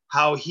with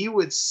how he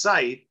would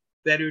cite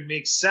that it would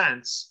make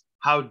sense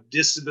how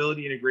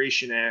Disability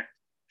Integration Act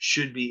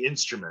should be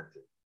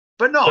instrumented.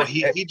 But no,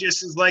 he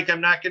just is like,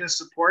 I'm not going to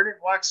support it,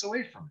 walks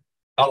away from it.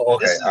 Oh,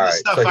 okay. This is the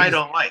stuff I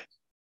don't like.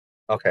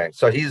 Okay.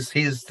 So he's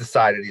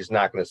decided he's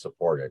not going to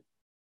support it.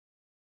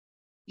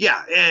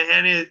 Yeah.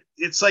 And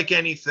it's like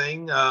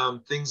anything,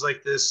 things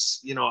like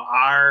this,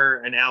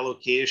 are an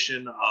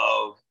allocation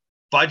of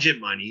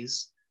budget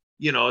monies,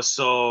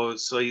 so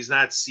he's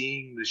not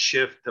seeing the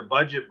shift to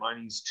budget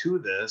monies to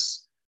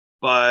this.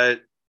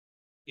 But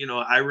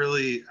I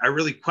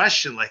really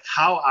question, like,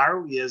 how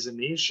are we as a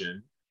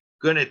nation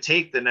going to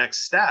take the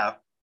next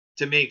step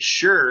to make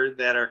sure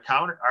that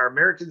our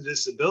Americans with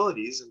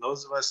disabilities, and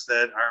those of us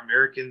that are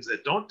Americans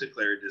that don't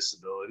declare a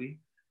disability,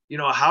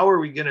 how are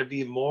we going to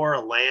be more a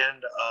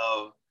land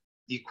of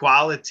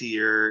equality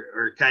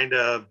or kind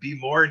of be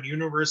more in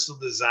universal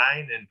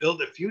design and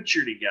build a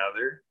future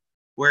together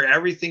where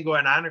everything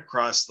going on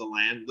across the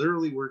land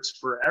literally works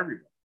for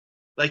everyone?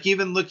 Like,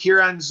 even look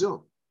here on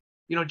Zoom.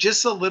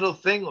 Just a little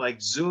thing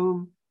like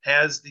Zoom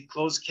has the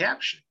closed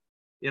caption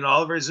in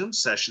all of our Zoom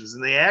sessions.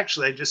 And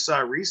I just saw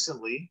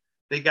recently,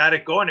 they got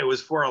it going. It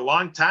was for a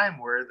long time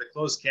where the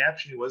closed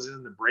captioning wasn't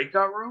in the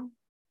breakout room.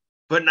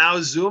 But now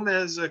Zoom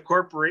as a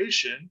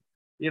corporation,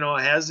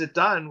 has it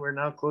done where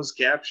now closed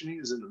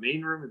captioning is in the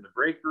main room, in the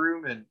break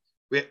room. And,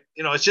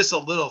 it's just a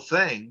little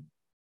thing.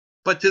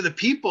 But to the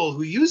people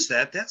who use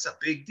that, that's a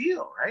big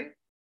deal, right?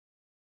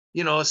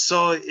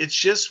 So it's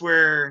just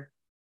where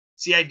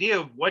it's the idea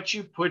of what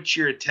you put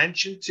your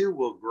attention to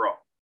will grow.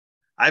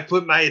 I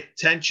put my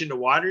attention to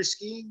water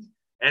skiing,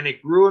 and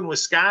it grew in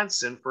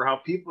Wisconsin for how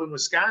people in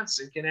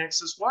Wisconsin can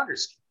access water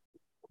skiing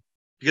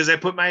because I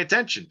put my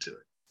attention to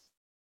it.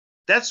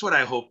 That's what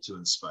I hope to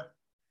inspire.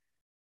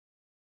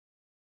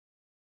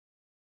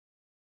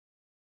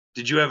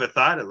 Did you have a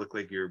thought? It looked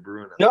like you were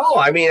brewing. No,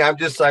 I mean, I'm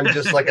just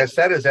like I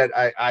said, is that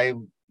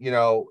I'm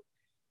going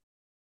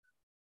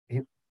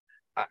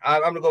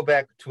to go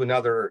back to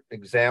another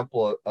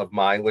example of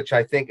mine, which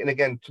I think, and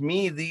again, to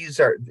me, these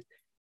are,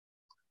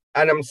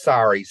 and I'm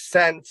sorry,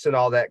 sense and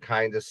all that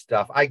kind of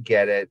stuff. I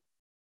get it.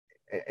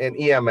 And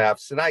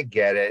EMFs, and I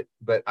get it,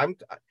 but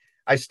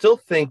I still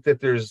think that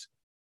there's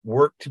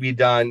work to be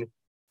done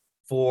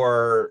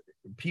for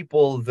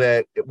people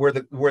that where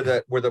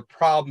the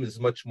problem is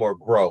much more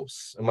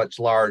gross and much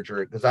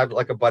larger. Because I've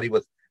like a buddy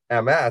with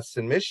MS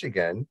in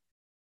Michigan,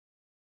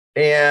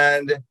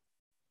 and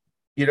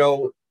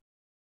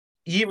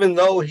even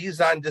though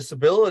he's on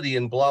disability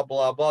and blah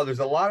blah blah, there's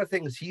a lot of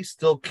things he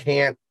still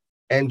can't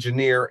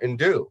engineer and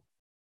do.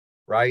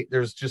 Right?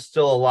 There's just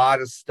still a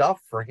lot of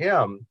stuff for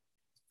him.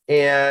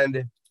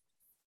 And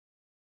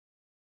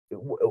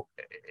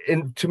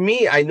to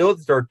me, I know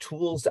that there are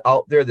tools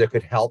out there that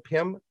could help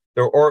him.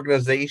 There are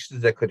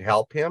organizations that could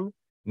help him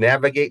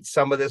navigate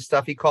some of this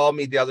stuff. He called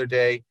me the other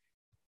day,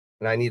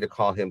 and I need to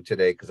call him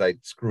today because I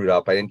screwed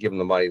up. I didn't give him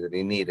the money that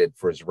he needed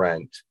for his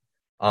rent.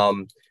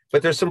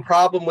 But there's some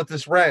problem with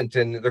this rent,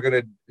 and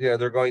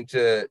they're going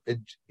to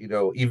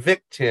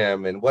evict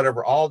him and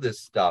whatever, all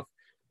this stuff.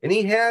 And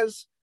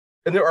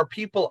there are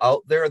people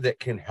out there that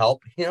can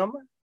help him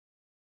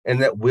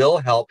and that will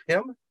help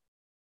him.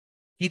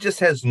 He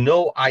just has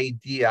no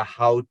idea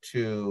how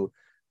to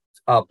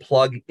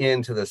plug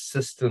into the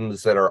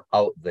systems that are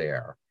out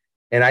there.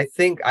 And I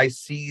think I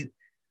see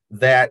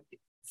that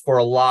for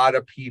a lot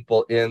of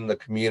people in the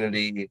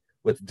community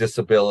with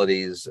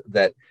disabilities,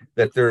 that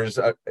there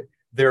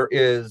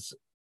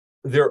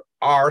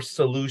are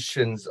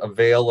solutions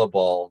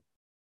available,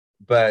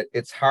 but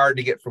it's hard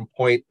to get from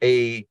point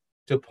A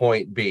to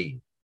point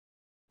B.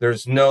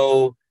 There's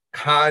no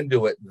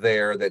conduit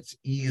there that's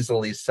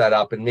easily set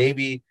up. And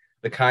maybe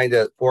the kind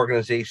of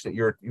organization that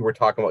you were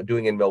talking about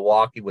doing in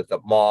Milwaukee with the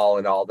mall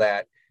and all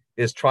that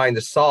is trying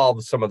to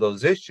solve some of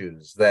those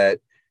issues,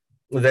 that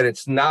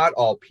it's not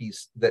all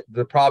that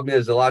the problem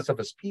is a lot of stuff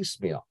is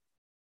piecemeal,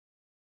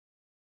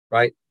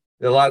 right?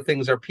 A lot of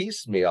things are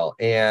piecemeal.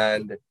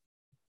 And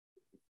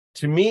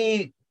to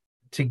me,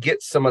 to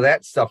get some of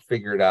that stuff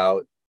figured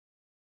out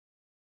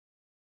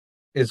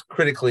is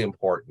critically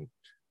important.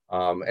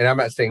 And I'm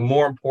not saying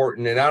more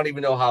important, and I don't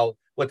even know how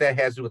what that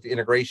has to do with the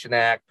Integration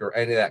Act or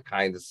any of that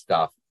kind of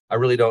stuff. I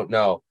really don't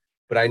know.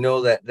 But I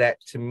know that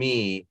to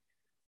me,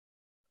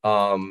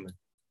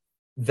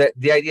 that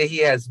the idea he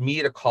has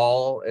me to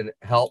call and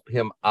help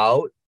him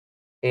out.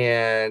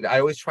 And I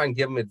always try and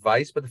give him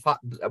advice. But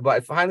I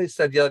finally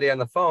said the other day on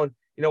the phone,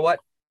 you know what?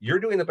 You're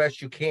doing the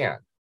best you can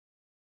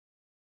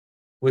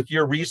with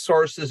your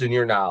resources and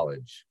your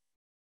knowledge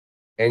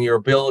and your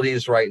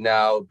abilities right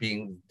now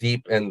being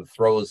deep in the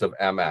throes of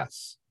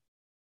MS.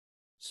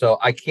 So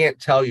I can't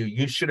tell you,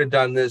 you should have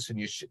done this and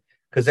you should,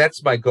 because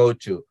that's my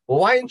go-to. Well,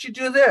 why didn't you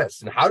do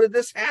this? And how did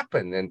this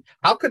happen? And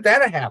how could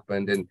that have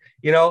happened? And,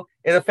 you know,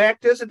 and the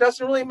fact is, it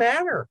doesn't really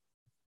matter.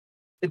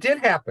 It did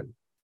happen.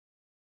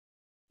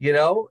 You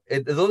know,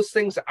 those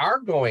things are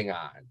going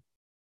on.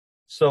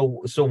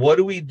 So what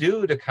do we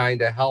do to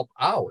kind of help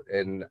out?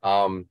 And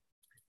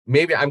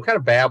maybe I'm kind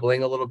of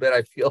babbling a little bit,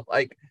 I feel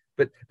like,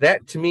 but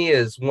that to me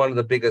is one of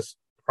the biggest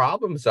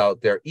problems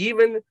out there.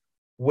 Even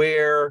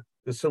where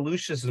the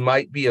solutions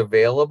might be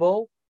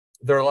available,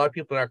 there are a lot of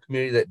people in our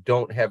community that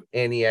don't have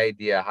any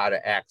idea how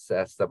to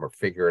access them or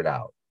figure it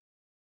out.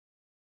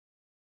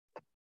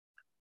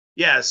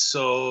 Yeah,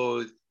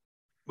 so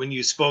when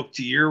you spoke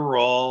to your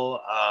role,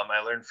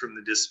 I learned from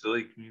the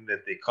disability community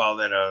that they call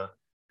that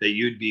that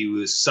you'd be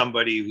with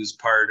somebody who's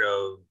part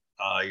of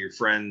your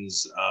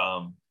friend's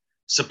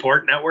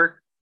support network.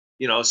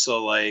 You know,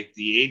 so like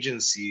the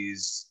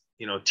agencies,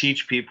 you know,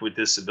 teach people with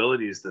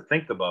disabilities to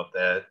think about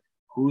that.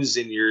 Who's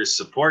in your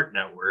support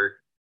network,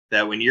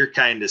 that when you're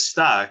kind of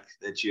stuck,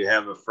 that you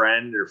have a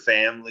friend or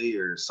family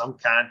or some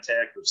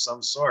contact of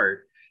some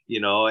sort, you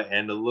know,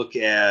 and to look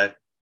at,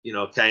 you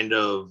know, kind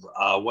of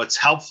what's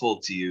helpful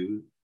to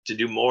you to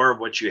do more of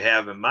what you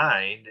have in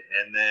mind.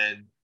 And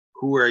then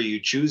who are you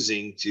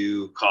choosing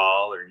to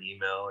call or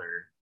email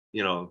or,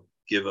 you know,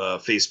 give a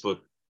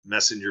Facebook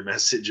Messenger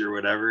message or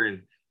whatever.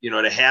 And, you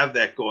know, to have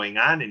that going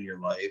on in your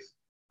life.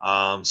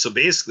 So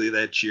basically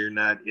that you're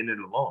not in it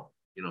alone,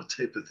 you know,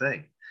 type of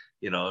thing,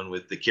 you know, and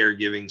with the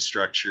caregiving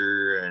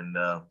structure and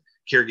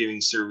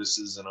caregiving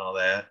services and all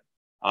that.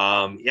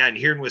 Yeah. And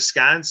here in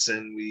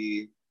Wisconsin,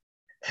 we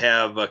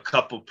have a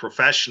couple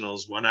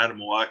professionals, one out of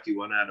Milwaukee,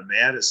 one out of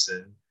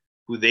Madison,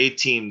 who they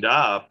teamed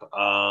up,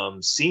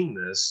 seeing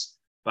this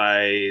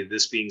by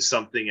this being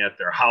something at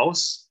their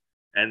house.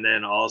 And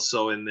then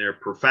also in their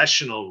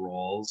professional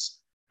roles,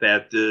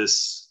 that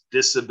this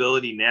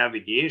disability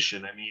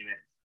navigation, I mean,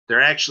 there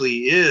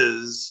actually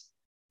is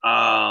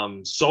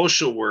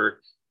social work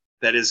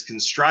that is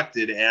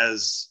constructed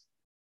as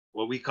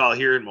what we call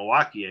here in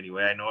Milwaukee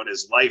anyway, I know it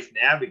as life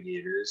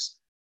navigators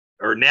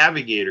or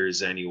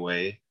navigators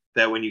anyway,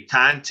 that when you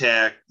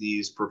contact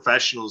these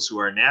professionals who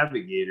are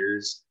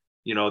navigators,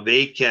 you know,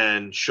 they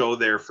can show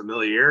their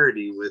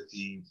familiarity with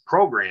the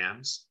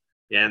programs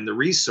and the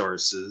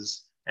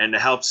resources and to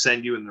help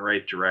send you in the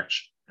right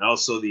direction. And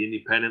also the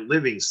independent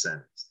living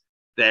centers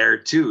there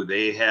too.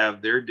 They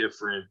have their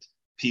different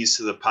piece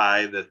of the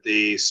pie that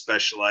they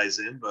specialize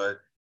in, but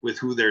with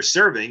who they're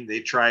serving, they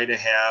try to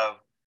have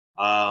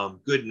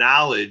good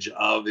knowledge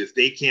of if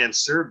they can't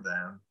serve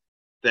them,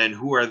 then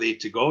who are they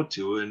to go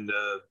to and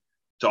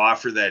to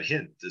offer that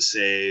hint to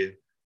say,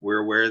 we're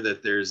aware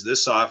that there's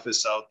this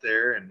office out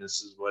there and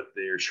this is what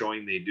they're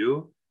showing they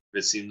do. If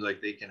it seems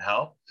like they can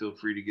help, feel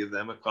free to give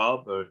them a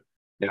call, but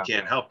we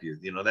can't help you,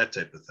 you know, that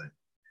type of thing.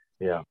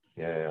 Yeah.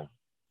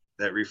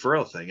 That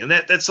referral thing. And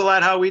that's a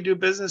lot how we do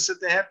business at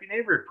the Happy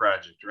Neighborhood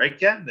Project, right,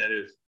 Ken? That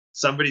if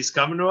somebody's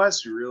coming to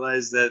us, we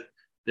realize that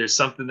there's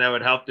something that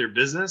would help their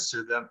business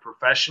or them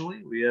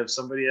professionally, we have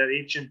somebody at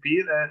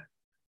H&P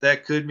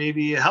that could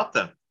maybe help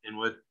them in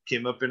what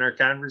came up in our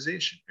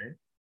conversation, right?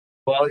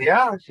 Well,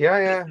 yeah.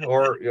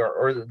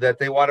 Or that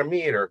they want to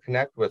meet or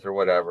connect with or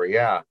whatever.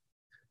 Yeah.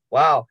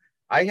 Wow.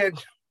 I had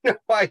no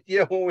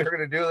idea when we were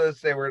going to do this.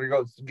 They were going to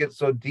go get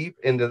so deep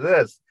into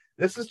this.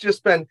 This has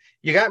just been,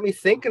 you got me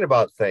thinking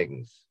about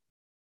things.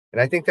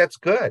 And I think that's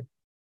good.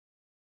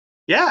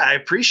 Yeah, I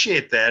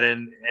appreciate that.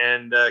 And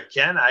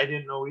Ken, I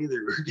didn't know either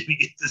we were going to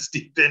get this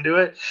deep into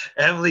it.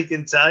 Emily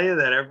can tell you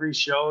that every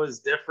show is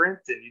different.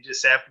 And you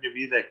just happen to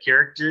be that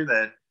character,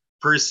 that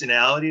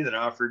personality that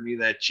offered me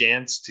that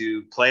chance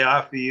to play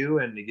off of you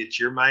and to get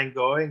your mind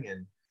going.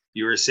 And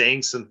you were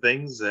saying some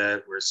things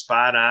that were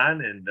spot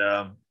on.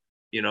 And,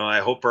 you know, I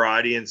hope our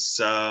audience,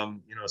 you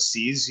know,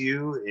 sees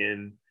you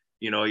in,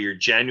 you know, your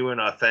genuine,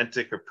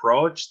 authentic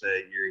approach,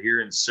 that you're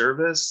here in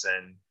service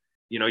and,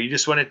 you know, you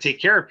just want to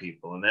take care of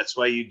people. And that's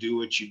why you do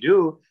what you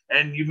do.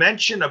 And you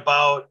mentioned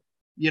about,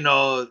 you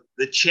know,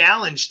 the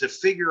challenge to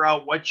figure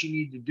out what you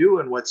need to do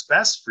and what's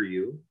best for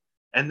you.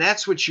 And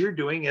that's what you're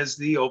doing as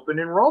the open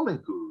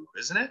enrollment guru,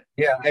 isn't it?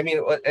 Yeah. I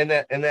mean, and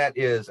that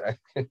is,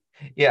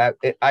 yeah,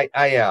 I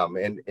am.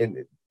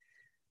 And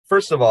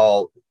first of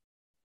all,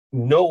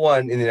 no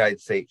one in the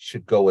United States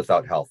should go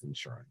without health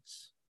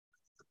insurance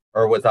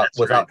or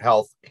without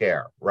health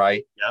care,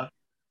 right?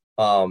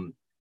 Yeah.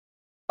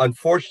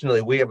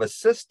 Unfortunately, we have a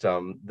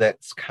system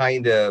that's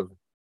kind of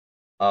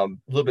a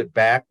little bit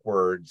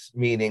backwards,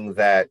 meaning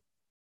that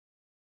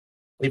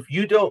if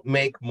you don't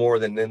make more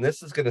than, and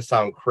this is going to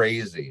sound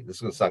crazy, this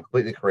is going to sound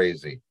completely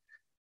crazy,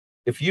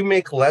 If you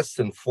make less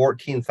than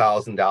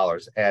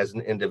 $14,000 as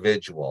an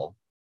individual,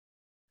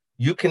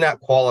 you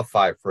cannot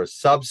qualify for a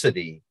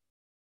subsidy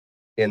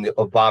in the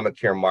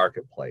Obamacare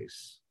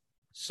marketplace.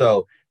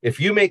 So if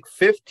you make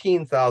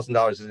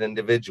 $15,000 as an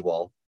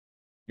individual,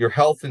 your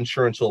health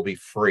insurance will be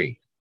free.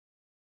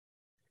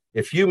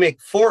 If you make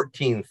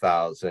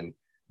 $14,000,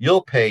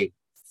 you'll pay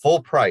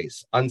full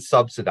price,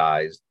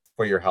 unsubsidized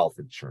for your health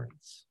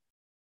insurance.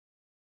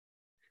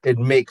 It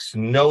makes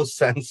no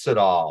sense at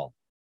all.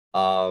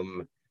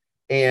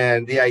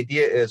 And the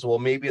idea is, well,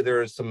 maybe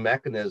there is some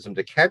mechanism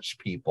to catch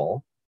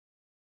people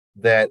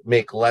that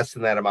make less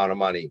than that amount of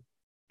money.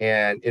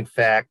 And in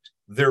fact,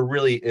 there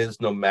really is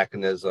no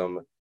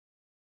mechanism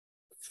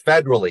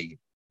federally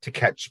to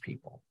catch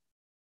people.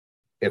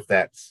 If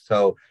that's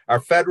so, our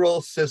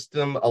federal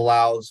system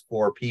allows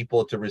for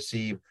people to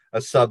receive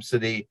a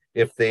subsidy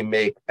if they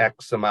make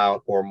X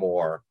amount or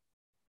more,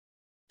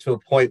 to a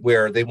point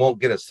where they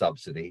won't get a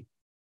subsidy.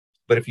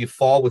 But if you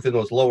fall within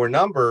those lower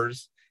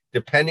numbers,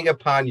 depending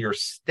upon your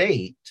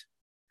state,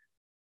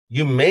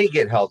 you may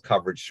get health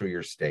coverage through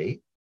your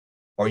state,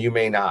 or you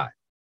may not.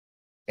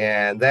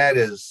 And that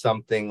is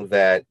something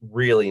that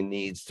really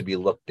needs to be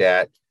looked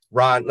at.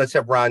 Ron, let's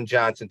have Ron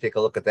Johnson take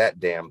a look at that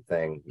damn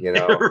thing.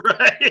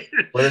 Right.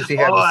 What does he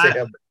have to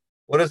say?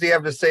 What does he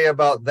have to say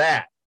about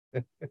that?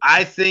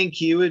 I think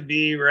he would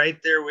be right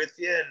there with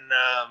you.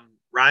 And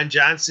Ron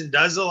Johnson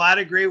does a lot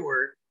of great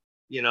work.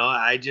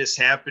 I just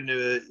happen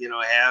to,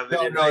 have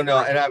it.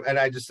 No. And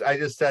I just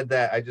said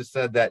that. I just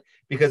said that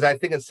because I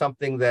think it's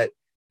something that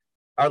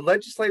our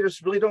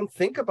legislators really don't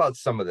think about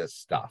some of this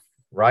stuff,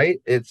 right?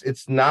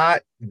 It's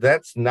not,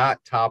 that's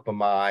not top of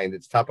mind.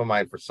 It's top of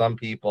mind for some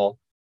people.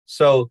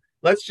 So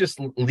let's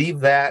just leave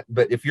that.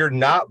 But if you're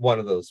not one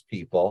of those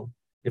people,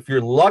 if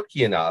you're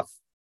lucky enough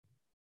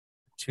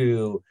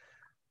to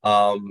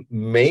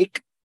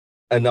make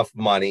enough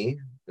money,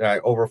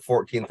 over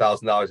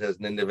 $14,000 as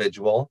an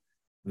individual,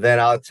 then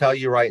I'll tell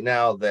you right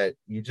now that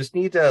you just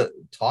need to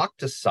talk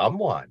to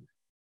someone.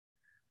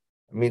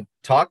 I mean,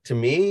 talk to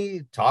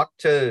me, talk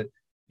to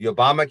the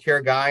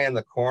Obamacare guy in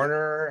the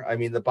corner. I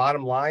mean, the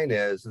bottom line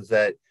is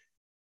that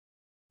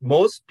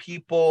most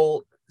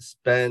people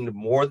spend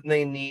more than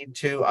they need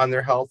to on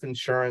their health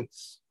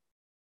insurance.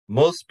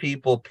 Most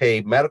people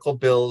pay medical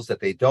bills that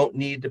they don't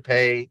need to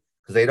pay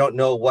because they don't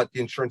know what the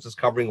insurance is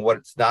covering, what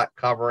it's not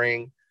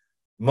covering.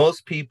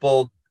 Most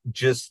people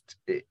just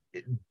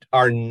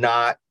are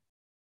not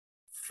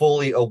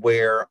fully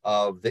aware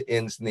of the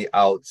ins and the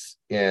outs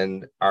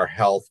in our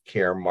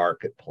healthcare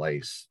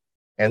marketplace.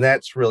 And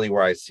that's really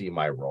where I see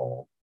my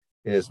role,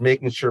 is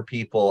making sure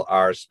people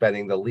are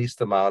spending the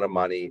least amount of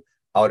money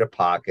out of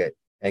pocket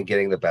and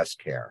getting the best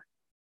care.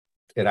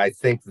 And I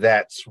think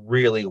that's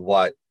really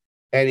what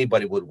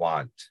anybody would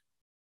want.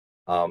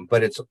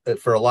 But it's,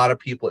 for a lot of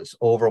people, it's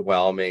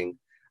overwhelming.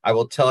 I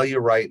will tell you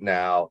right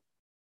now,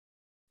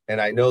 and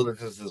I know that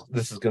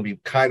this is going to be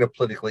kind of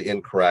politically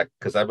incorrect,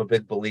 because I'm a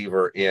big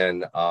believer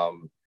in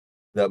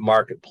the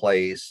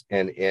marketplace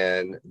and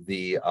in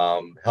the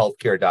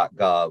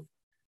healthcare.gov,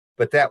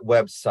 but that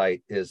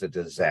website is a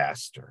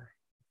disaster.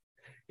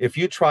 If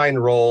you try and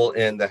enroll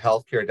in the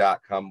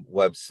healthcare.com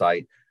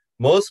website,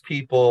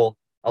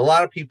 a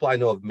lot of people I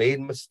know have made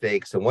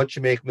mistakes, and once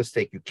you make a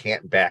mistake, you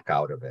can't back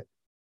out of it.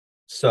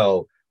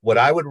 So what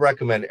I would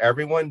recommend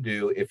everyone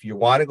do, if you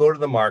want to go to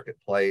the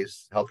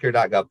marketplace,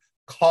 healthcare.gov,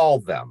 call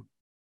them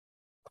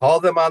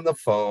on the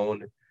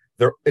phone.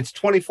 It's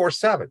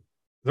 24/7.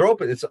 They're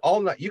open. It's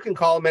all not, you can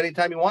call them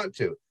anytime you want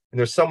to, and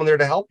there's someone there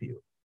to help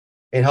you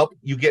and help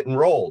you get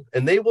enrolled.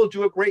 And they will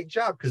do a great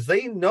job because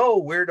they know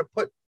where to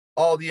put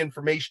all the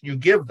information you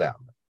give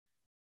them.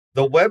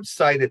 The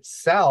website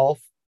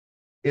itself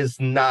is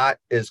not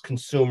as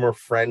consumer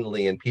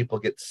friendly, and people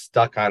get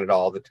stuck on it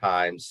all the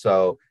time.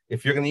 So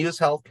if you're going to use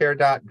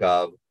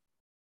healthcare.gov,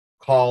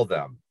 call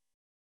them.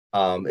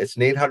 It's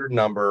an 800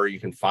 number. You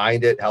can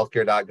find it,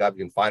 healthcare.gov.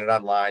 You can find it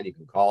online. You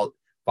can call it,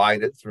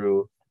 find it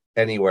through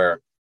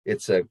anywhere.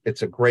 It's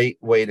a great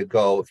way to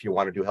go if you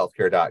want to do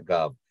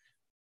healthcare.gov.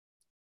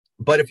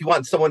 But if you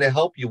want someone to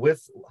help you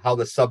with how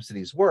the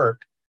subsidies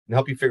work and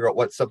help you figure out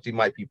what subsidy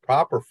might be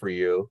proper for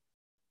you,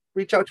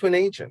 reach out to an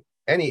agent,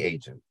 any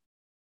agent.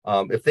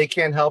 If they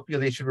can't help you,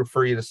 they should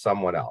refer you to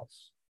someone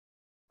else.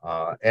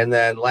 And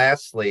then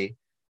lastly,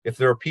 if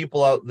there are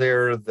people out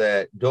there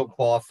that don't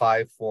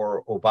qualify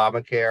for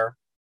Obamacare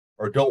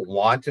or don't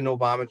want an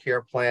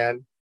Obamacare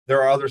plan,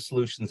 there are other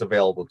solutions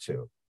available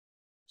too.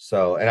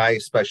 So, and I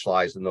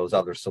specialize in those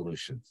other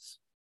solutions.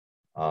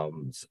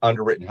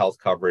 Underwritten health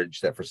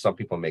coverage that for some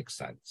people makes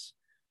sense.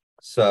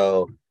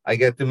 So I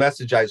get the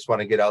message I just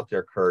want to get out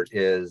there, Kurt,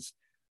 is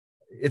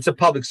it's a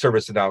public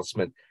service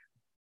announcement.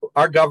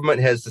 Our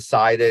government has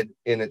decided,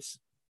 and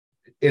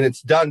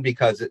it's done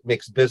because it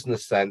makes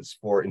business sense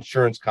for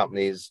insurance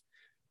companies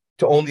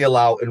to only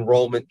allow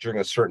enrollment during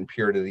a certain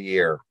period of the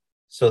year.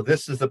 So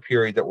this is the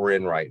period that we're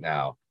in right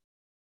now.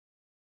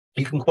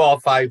 You can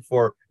qualify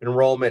for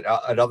enrollment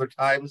at other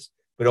times,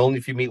 but only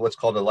if you meet what's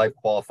called a life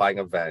qualifying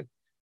event.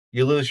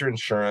 You lose your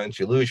insurance,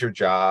 you lose your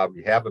job,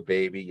 you have a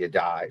baby, you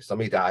die.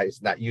 Somebody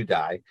dies, not you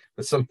die,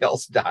 but somebody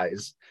else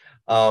dies.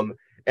 And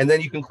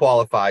then you can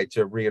qualify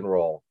to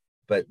re-enroll.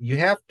 But you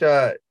have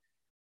to,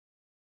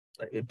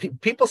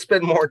 people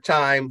spend more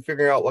time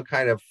figuring out what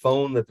kind of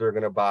phone that they're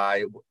going to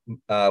buy,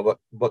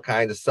 what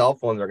kind of cell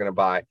phone they're going to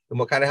buy, and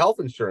what kind of health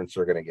insurance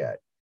they're going to get.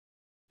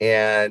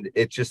 And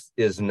it just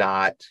is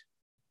not,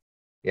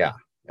 yeah.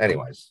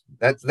 Anyways,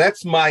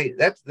 that's my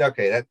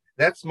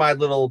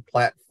little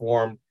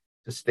platform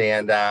to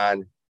stand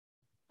on,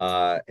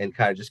 and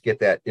kind of just get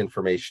that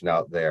information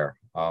out there.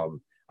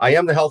 I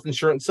am the health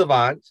insurance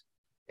savant,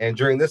 and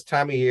during this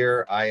time of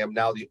year, I am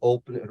now the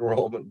open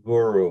enrollment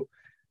guru,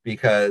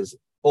 because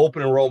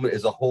open enrollment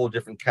is a whole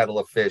different kettle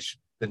of fish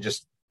than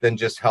just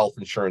health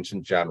insurance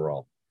in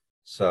general.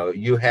 So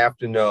you have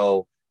to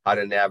know how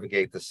to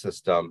navigate the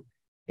system,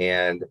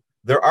 and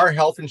there are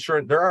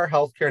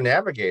healthcare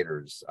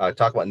navigators.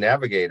 Talk about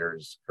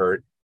navigators,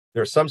 Kurt.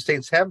 There are some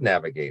states have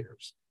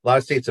navigators. A lot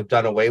of states have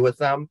done away with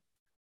them.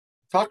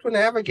 Talk to a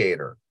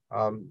navigator.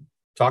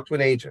 Talk to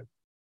an agent.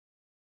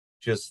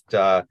 Just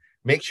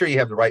make sure you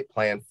have the right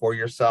plan for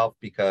yourself,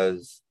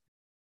 because,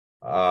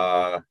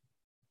 yeah,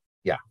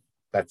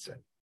 that's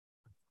it.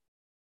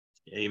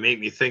 Yeah, you make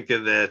me think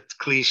of that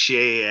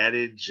cliche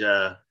adage,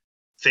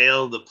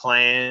 fail to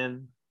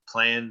plan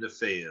to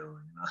fail,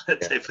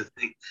 that type of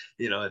thing.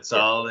 It's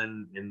all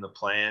in the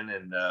plan.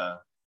 And,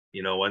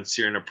 once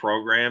you're in a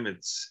program,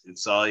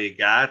 it's all you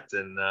got.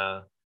 And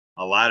a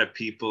lot of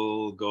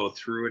people go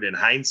through it in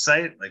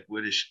hindsight, like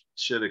woulda,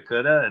 shoulda,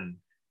 coulda. And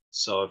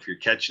so if you're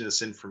catching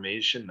this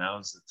information,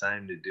 now's the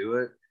time to do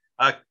it.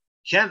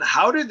 Ken,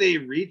 how do they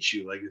reach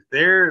you? Like, if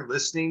they're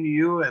listening to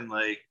you and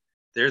like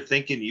they're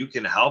thinking you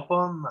can help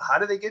them, how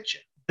do they get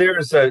you?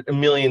 There's a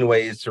million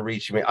ways to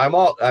reach me. I'm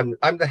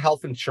the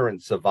health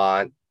insurance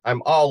savant.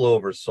 I'm all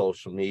over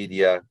social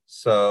media.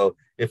 So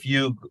if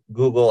you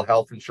Google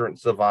health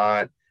insurance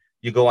savant,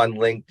 you go on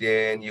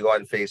LinkedIn, you go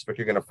on Facebook,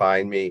 you're going to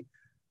find me.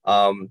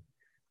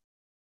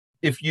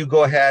 If you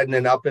go ahead and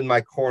then up in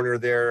my corner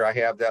there, I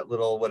have that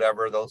little,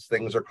 whatever those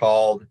things are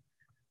called,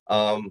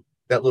 that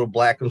little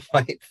black and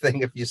white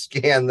thing. If you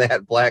scan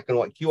that black and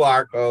white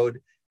QR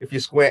code, if you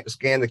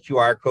scan the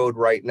QR code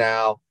right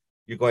now,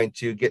 you're going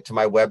to get to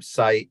my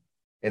website,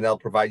 and they'll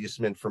provide you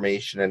some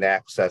information and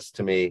access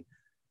to me.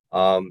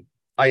 I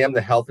am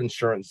the health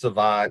insurance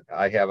savant.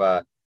 I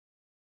have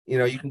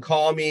you can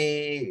call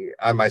me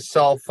on my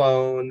cell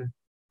phone.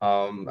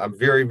 I'm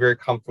very, very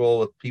comfortable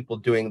with people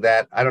doing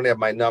that. I don't have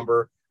my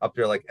number up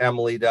there like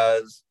Emily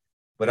does,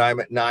 but I'm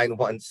at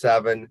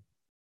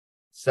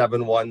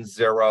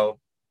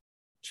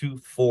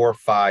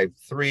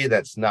 917-710-2453.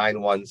 That's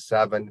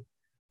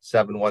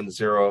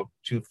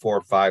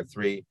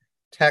 917-710-2453.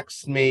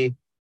 Text me.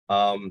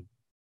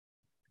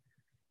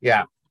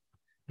 Yeah.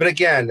 But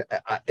again,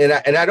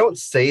 I don't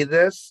say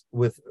this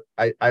with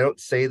I don't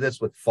say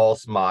this with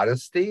false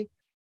modesty.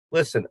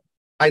 Listen,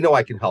 I know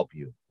I can help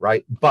you,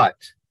 right? But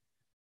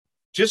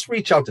just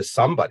reach out to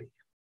somebody.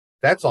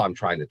 That's all I'm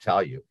trying to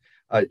tell you.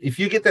 If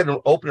you get that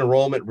open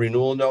enrollment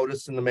renewal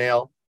notice in the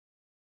mail,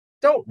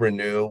 don't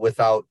renew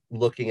without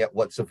looking at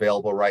what's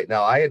available right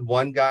now. I had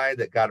one guy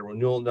that got a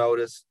renewal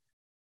notice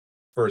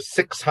for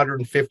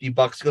 $650. He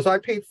goes, I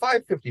paid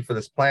 $550 for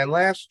this plan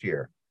last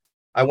year.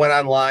 I went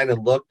online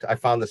and looked. I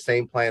found the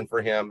same plan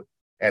for him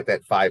at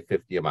that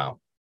 $550 amount.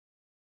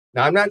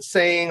 Now, I'm not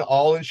saying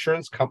all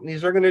insurance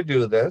companies are going to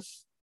do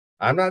this.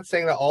 I'm not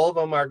saying that all of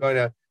them are going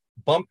to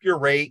bump your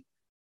rate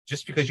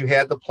just because you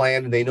had the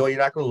plan and they know you're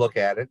not going to look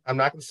at it. I'm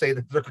not going to say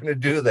that they're going to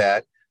do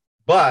that,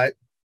 but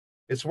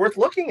it's worth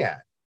looking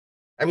at.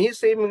 I mean, he's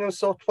saving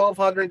himself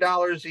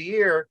 $1,200 a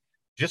year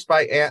just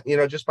by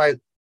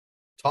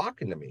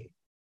talking to me.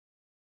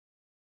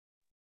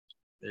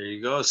 There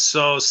you go.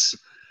 So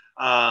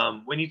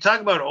when you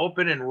talk about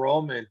open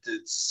enrollment,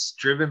 it's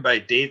driven by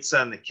dates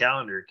on the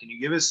calendar. Can you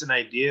give us an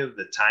idea of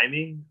the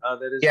timing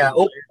that is? Yeah,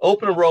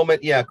 open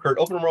enrollment. Yeah, Kurt,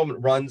 open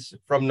enrollment runs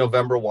from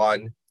November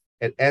 1.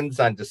 It ends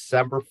on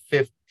December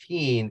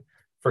 15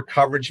 for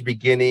coverage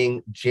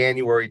beginning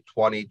January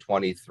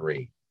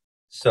 2023.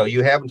 So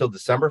you have until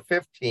December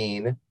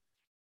 15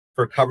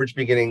 for coverage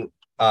beginning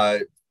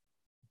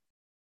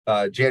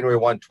January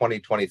 1,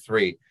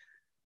 2023.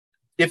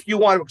 If you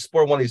want to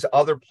explore one of these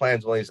other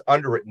plans, one of these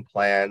underwritten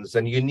plans,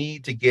 then you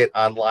need to get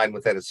online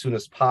with that as soon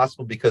as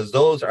possible, because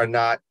those are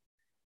not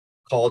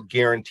called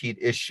guaranteed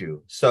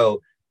issue.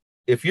 So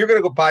if you're going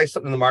to go buy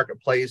something in the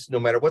marketplace,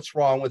 no matter what's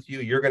wrong with you,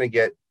 you're going to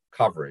get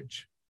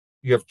coverage.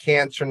 You have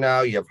cancer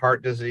now, you have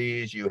heart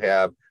disease, you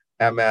have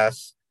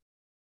MS,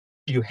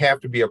 you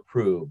have to be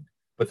approved.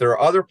 But there are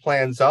other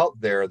plans out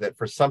there that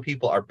for some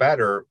people are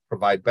better,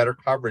 provide better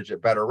coverage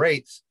at better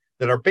rates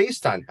that are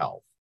based on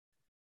health.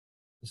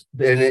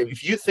 And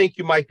if you think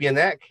you might be in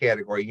that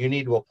category, you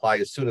need to apply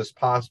as soon as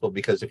possible,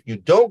 because if you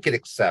don't get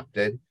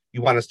accepted,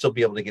 you want to still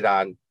be able to get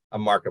on a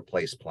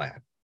marketplace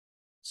plan.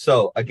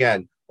 So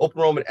again, open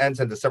enrollment ends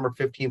on December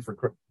 15th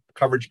for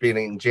coverage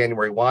beginning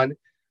January 1.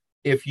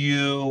 If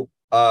you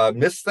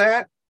miss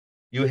that,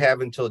 You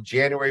have until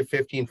January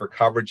 15 for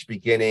coverage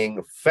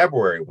beginning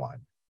February 1.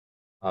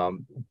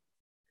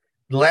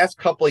 The last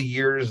couple of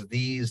years,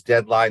 these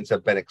deadlines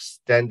have been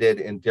extended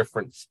in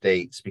different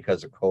states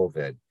because of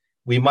COVID.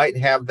 We might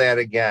have that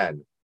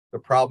again. The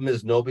problem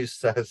is nobody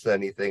says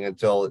anything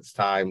until it's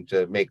time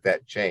to make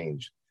that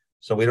change.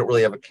 So we don't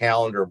really have a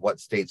calendar of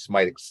what states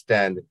might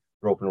extend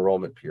their open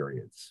enrollment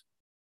periods.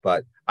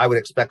 But I would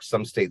expect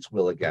some states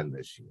will again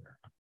this year.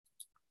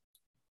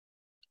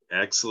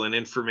 Excellent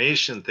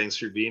information. Thanks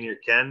for being here,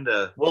 Ken.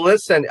 Well,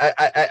 listen,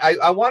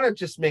 I want to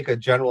just make a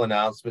general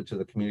announcement to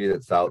the community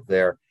that's out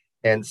there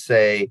and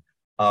say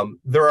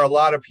there are a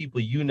lot of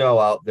people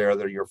out there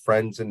that are your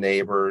friends and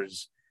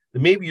neighbors.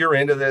 Maybe you're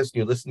into this and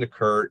you listen to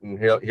Kurt and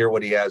hear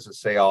what he has to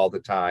say all the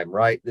time,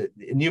 right?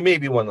 And you may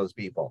be one of those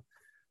people.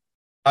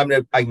 I'm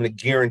gonna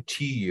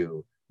guarantee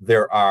you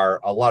there are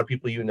a lot of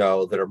people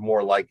that are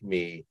more like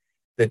me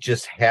that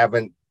just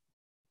haven't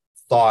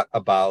thought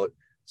about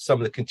some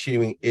of the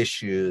continuing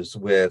issues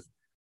with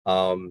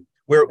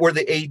where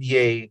the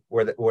ADA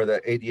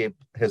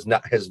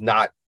has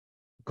not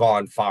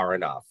gone far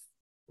enough,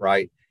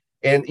 right?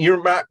 And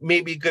you're not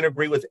maybe going to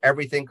agree with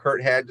everything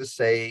Kurt had to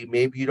say.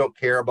 Maybe you don't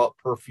care about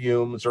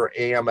perfumes or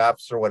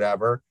AMFs or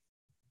whatever,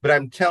 but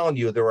I'm telling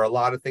you, there are a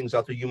lot of things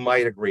out there you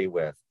might agree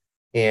with.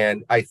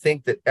 And I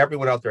think that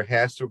everyone out there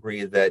has to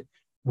agree that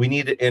we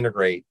need to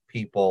integrate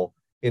people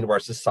into our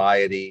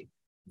society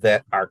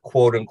that are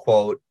quote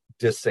unquote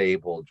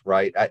disabled,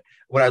 right?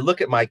 When I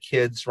look at my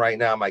kids right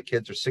now, my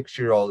kids are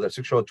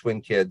 6-year-old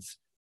twin kids.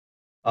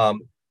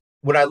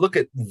 When I look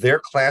at their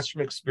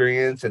classroom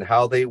experience and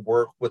how they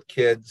work with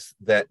kids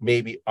that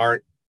maybe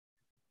aren't,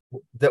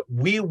 that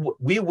we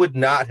would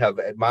not have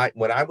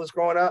when I was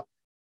growing up,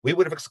 we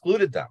would have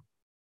excluded them,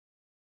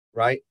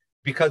 right?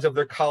 Because of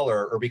their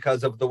color or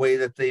because of the way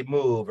that they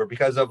move or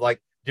because of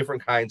like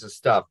different kinds of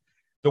stuff.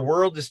 The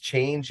world is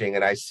changing,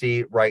 and I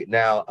see right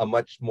now a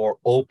much more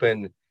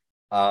open,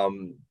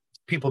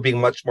 people being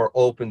much more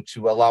open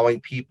to allowing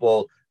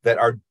people that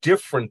are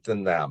different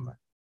than them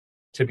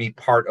to be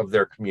part of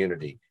their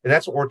community. And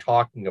that's what we're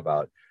talking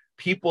about.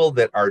 People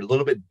that are a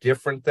little bit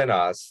different than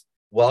us,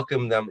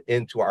 welcome them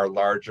into our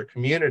larger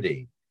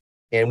community.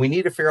 And we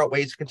need to figure out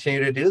ways to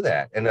continue to do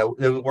that. And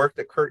the work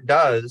that Kurt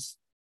does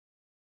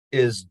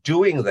is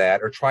doing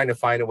that or trying to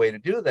find a way to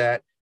do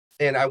that.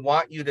 And I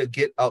want you to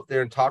get out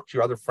there and talk to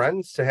your other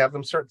friends to have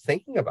them start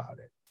thinking about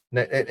it.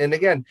 And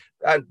again,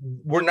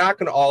 we're not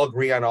going to all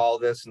agree on all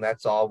this, and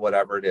that's all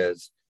whatever it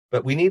is.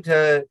 But we need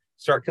to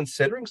start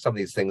considering some of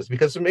these things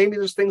because maybe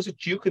there's things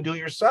that you can do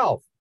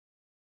yourself,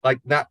 like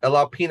not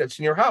allow peanuts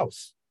in your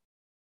house,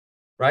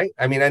 right?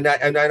 I mean, and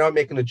I know I'm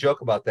making a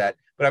joke about that,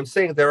 but I'm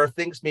saying there are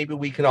things maybe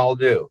we can all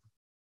do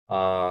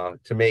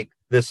to make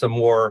this a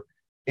more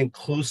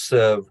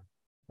inclusive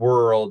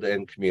world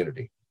and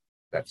community.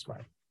 That's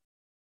mine.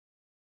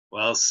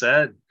 Well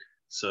said.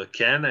 So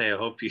Ken, I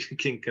hope you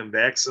can come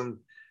back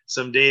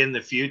someday in the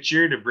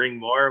future to bring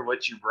more of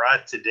what you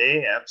brought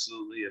today.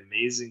 Absolutely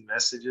amazing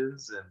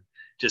messages and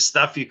just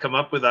stuff you come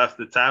up with off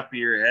the top of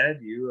your head.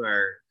 You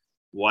are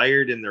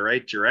wired in the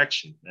right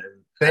direction.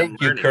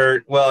 Thank you,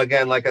 Kurt. Well,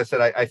 again, like I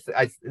said,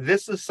 I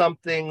this is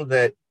something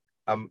that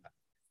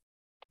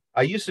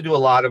I used to do a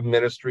lot of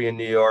ministry in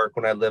New York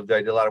when I lived there.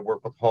 I did a lot of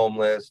work with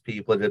homeless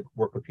people. I did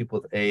work with people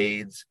with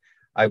AIDS.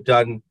 I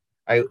went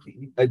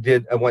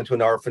to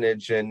an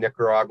orphanage in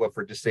Nicaragua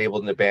for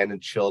disabled and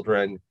abandoned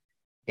children.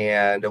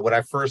 And when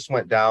I first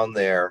went down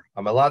there,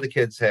 a lot of the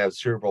kids have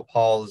cerebral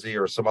palsy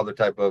or some other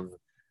type of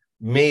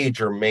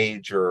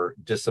major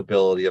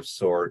disability of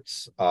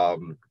sorts, deaf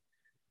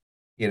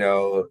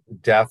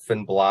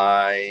and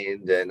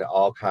blind and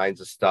all kinds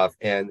of stuff.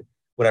 And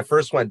when I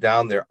first went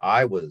down there,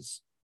 I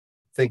was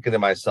thinking to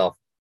myself,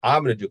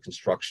 I'm going to do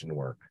construction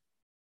work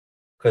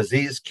because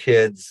these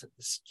kids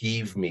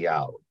skeeve me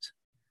out.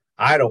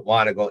 I don't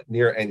want to go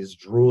near, and he's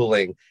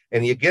drooling.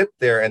 And you get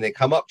there and they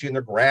come up to you and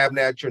they're grabbing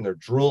at you and they're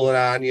drooling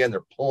on you and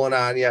they're pulling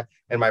on you.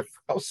 And I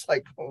was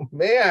like, oh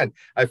man,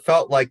 I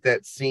felt like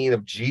that scene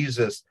of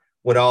Jesus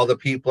when all the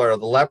people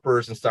the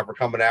lepers and stuff are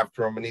coming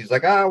after him. And he's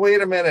like,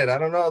 wait a minute. I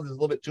don't know. There's a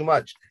little bit too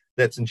much.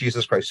 That's in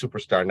Jesus Christ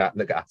Superstar, not in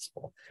the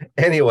gospel.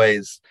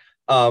 Anyways,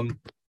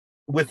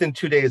 within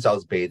 2 days, I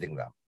was bathing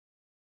them.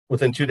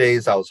 Within 2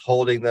 days, I was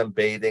holding them,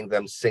 bathing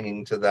them,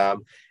 singing to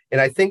them.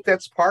 And I think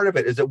that's part of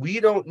it, is that we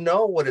don't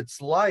know what it's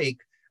like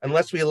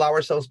unless we allow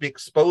ourselves to be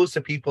exposed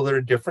to people that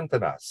are different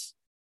than us.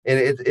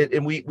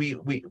 And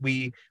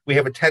we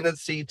have a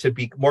tendency to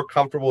be more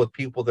comfortable with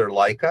people that are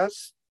like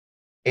us.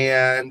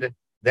 And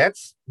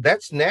that's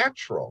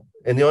natural.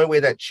 And the only way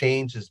that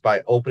changes is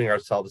by opening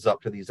ourselves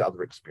up to these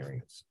other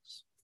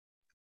experiences.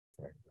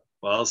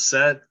 Well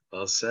said.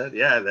 Well said.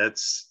 Yeah,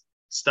 that's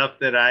stuff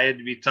that I had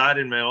to be taught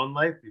in my own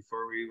life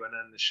before we went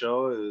on the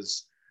show. It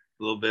was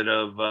a little bit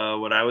of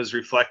what I was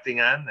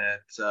reflecting on. That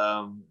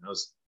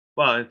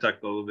I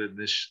talked a little bit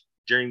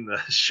during the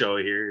show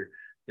here.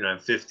 I'm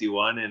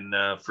 51,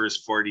 and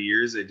first 40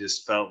 years, I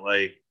just felt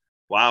like,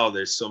 wow,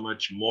 there's so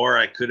much more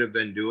I could have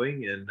been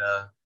doing, and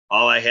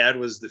all I had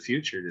was the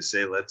future to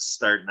say, let's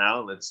start now.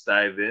 Let's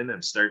dive in.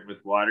 I'm starting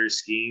with water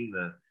skiing.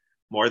 The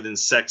more than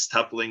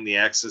sextupling the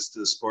access to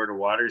the sport of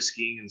water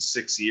skiing in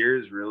 6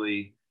 years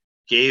really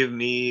gave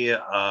me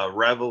a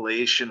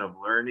revelation of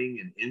learning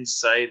and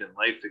insight and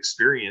life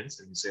experience.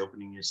 And you say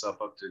opening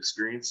yourself up to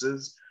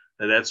experiences.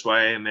 And that's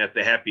why I'm at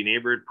the Happy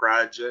Neighborhood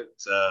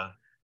Project,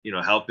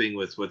 helping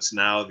with what's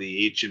now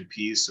the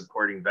H&P,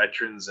 supporting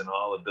veterans and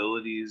all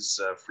abilities,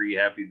 free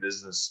happy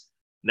business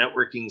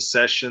networking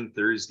session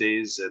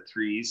Thursdays at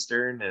 3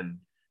 Eastern, and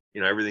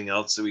everything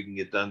else that we can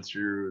get done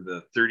through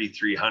the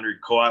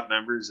 3,300 co-op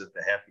members at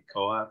the Happy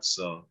Co-op.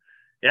 So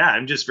yeah,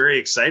 I'm just very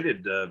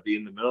excited to be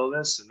in the middle of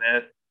this, and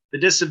that the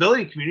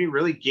disability community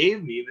really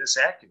gave me this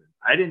acumen.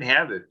 I didn't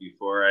have it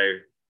before I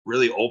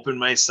really opened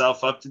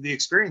myself up to the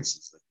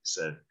experiences, like you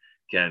said,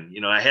 Ken.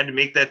 I had to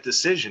make that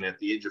decision at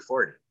the age of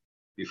 40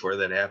 before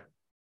that happened.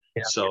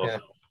 Yeah, so yeah.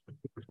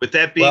 With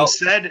that being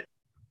said,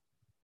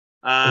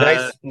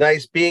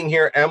 nice being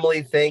here.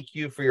 Emily, thank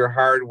you for your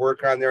hard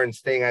work on there and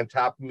staying on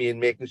top of me and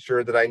making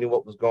sure that I knew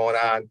what was going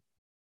on.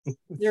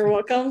 You're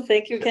welcome.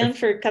 Thank you, Ken,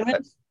 for coming.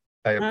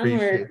 I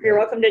appreciate it. You're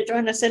welcome to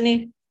join us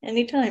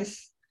anytime.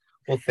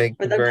 Well, thank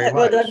you very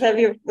much. We'd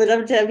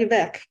love to have you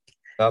back.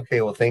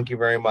 Okay, well, thank you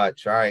very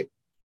much. All right.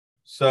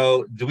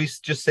 So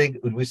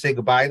would we say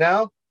goodbye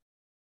now?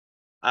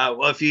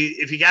 Well, if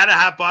you gotta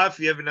hop off,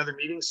 you have another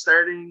meeting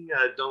starting.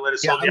 Don't let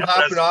us hold you up.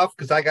 I'm hopping off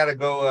because I gotta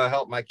go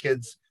help my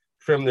kids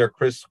trim their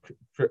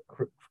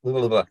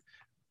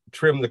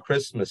trim the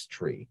Christmas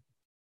tree.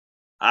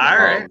 All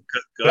right.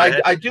 Go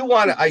ahead. I do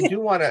want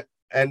to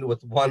end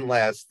with one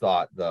last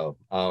thought, though.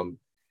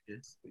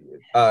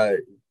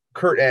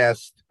 Kurt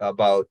asked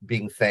about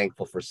being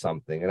thankful for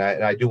something, and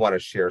I do want to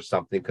share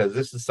something because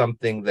this is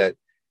something that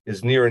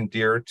is near and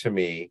dear to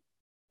me,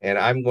 and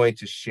I'm going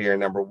to share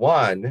number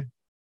one.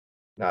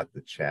 Not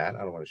the chat. I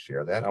don't want to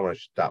share that. I don't want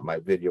to stop my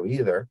video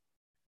either.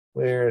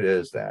 Where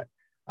is that?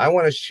 I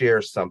want to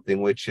share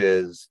something, which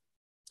is,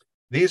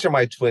 these are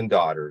my twin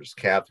daughters,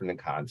 Catherine and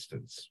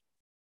Constance.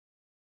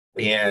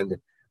 And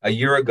a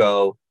year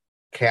ago,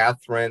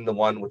 Catherine, the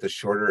one with the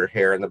shorter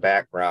hair in the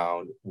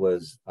background,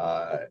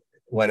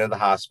 went in the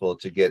hospital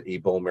to get a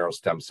bone marrow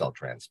stem cell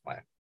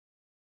transplant.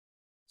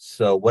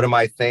 So what am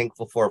I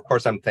thankful for? Of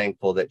course, I'm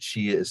thankful that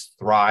she is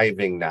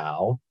thriving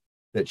now,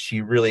 that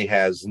she really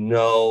has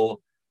no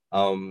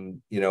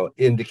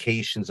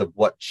indications of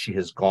what she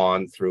has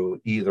gone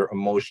through, either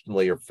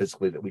emotionally or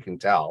physically, that we can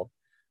tell.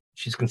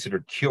 She's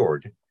considered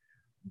cured.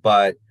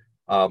 But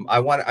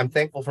I'm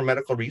thankful for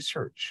medical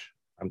research.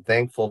 I'm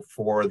thankful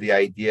for the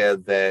idea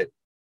that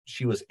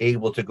she was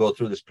able to go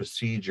through this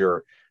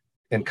procedure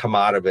and come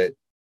out of it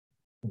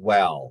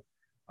well.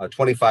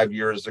 25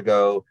 years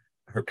ago,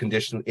 her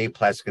condition,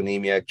 aplastic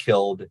anemia,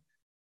 killed.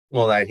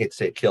 Well, I hate to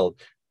say it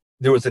killed.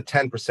 There was a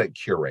 10%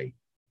 cure rate.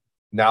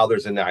 Now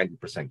there's a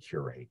 90%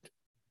 cure rate.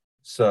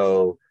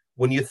 So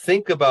when you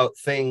think about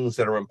things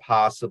that are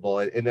impossible,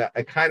 and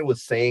I kind of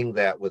was saying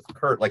that with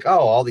Kurt, like, oh,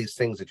 all these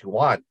things that you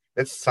want,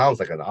 that sounds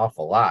like an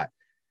awful lot.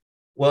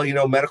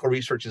 Well, medical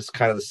research is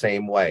kind of the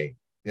same way,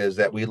 is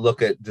that we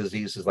look at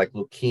diseases like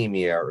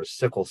leukemia or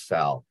sickle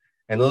cell.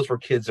 And those were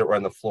kids that were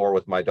on the floor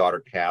with my daughter,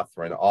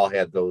 Catherine, all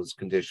had those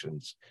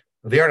conditions.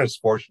 They aren't as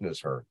fortunate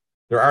as her.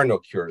 There are no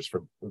cures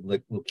for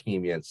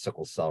leukemia and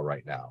sickle cell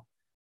right now.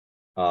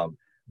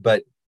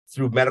 But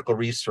through medical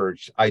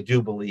research, I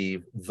do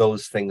believe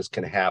those things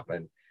can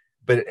happen,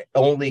 but it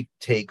only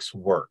takes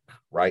work,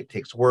 right? It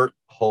takes work,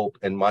 hope,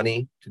 and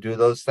money to do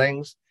those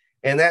things.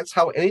 And that's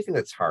how anything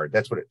that's hard,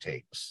 that's what it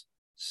takes.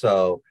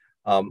 So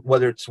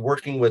whether it's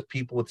working with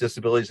people with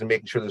disabilities and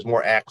making sure there's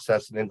more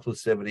access and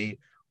inclusivity,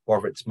 or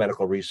if it's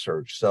medical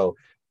research. So,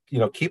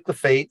 keep the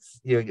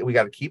faith. We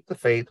got to keep the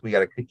faith. We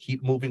got to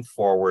keep moving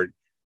forward,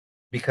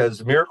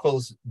 because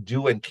miracles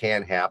do and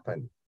can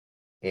happen.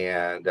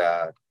 And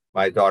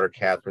my daughter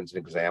Catherine's an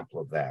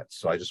example of that.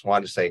 So I just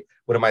wanted to say,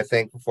 what am I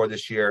thankful for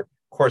this year?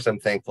 Of course, I'm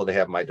thankful to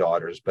have my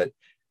daughters, but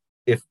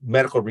if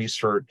medical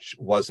research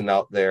wasn't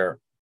out there,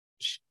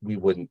 I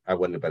wouldn't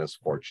have been as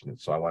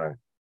fortunate. So I want to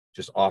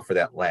just offer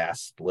that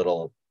last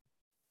little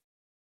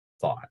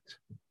thought.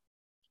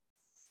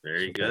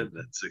 Very good.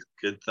 That's a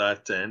good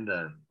thought to end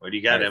on. What do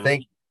you got,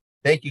 Emily?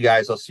 Thank you,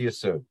 guys. I'll see you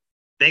soon.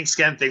 Thanks,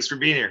 Ken. Thanks for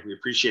being here. We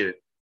appreciate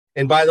it.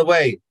 And by the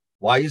way,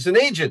 why use an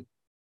agent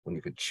when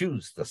you could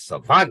choose the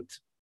savant?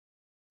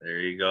 There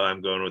you go.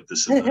 I'm going with the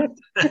savant.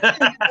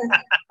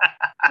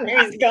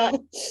 He's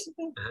gone.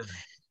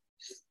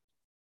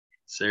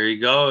 So there you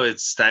go.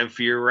 It's time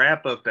for your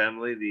wrap up,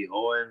 Emily. The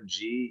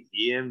OMG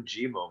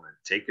EMG moment.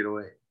 Take it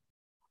away.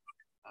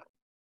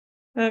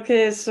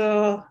 Okay,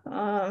 so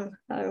I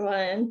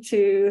wanted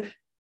to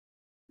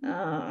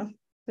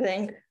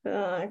thank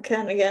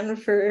Ken again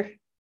for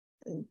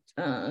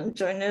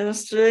joining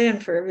us today,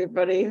 and for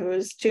everybody who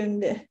was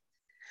tuned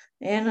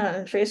in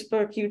on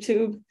Facebook,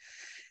 YouTube,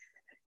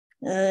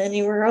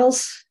 anywhere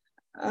else.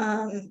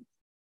 And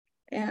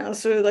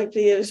also would like to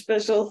give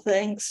special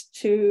thanks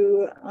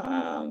to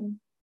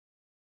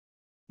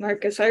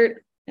Marcus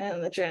Hart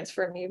and the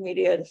Transform You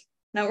Media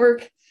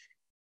Network.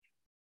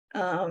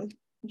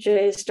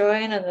 Jay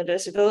Stoyan and the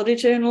Disability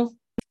Channel,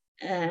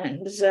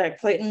 and Zach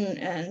Clayton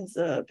and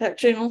the PEC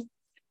Channel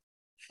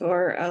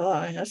for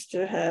allowing us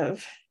to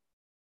have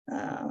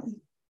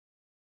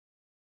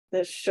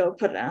this show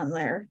put on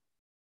their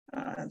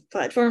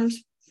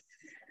platforms.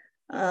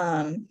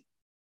 We'll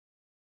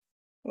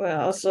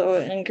also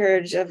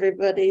encourage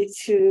everybody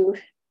to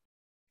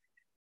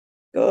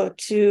go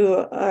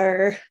to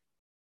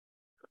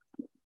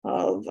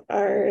all of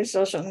our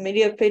social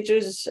media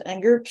pages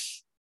and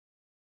groups,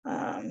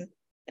 and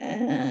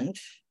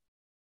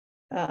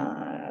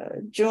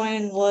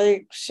join,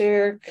 like,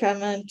 share,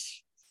 comment,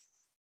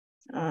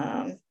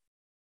 and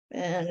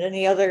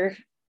any other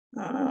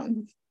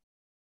kind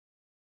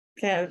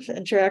of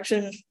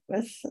interaction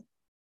with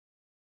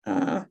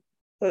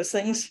those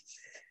things.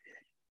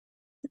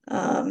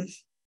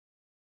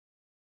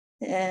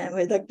 And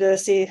we'd like to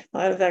see a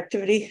lot of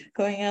activity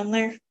going on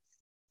there.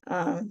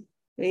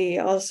 We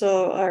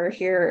also are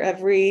here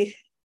every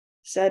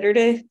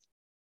Saturday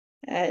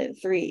at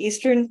 3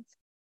 Eastern.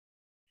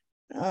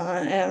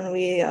 And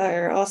we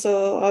are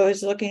also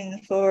always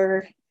looking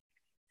for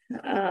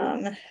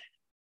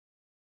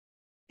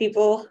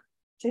people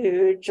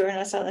to join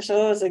us on the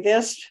show as a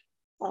guest,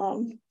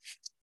 and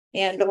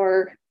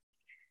or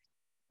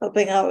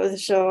helping out with the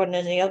show in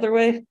any other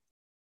way.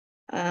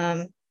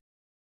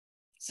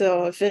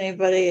 So if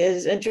anybody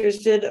is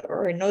interested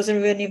or knows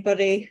of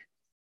anybody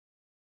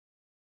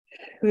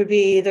who would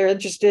be either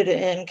interested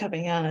in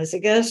coming on as a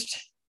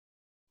guest,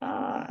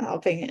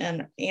 helping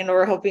and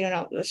or helping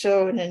out the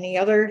show in any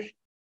other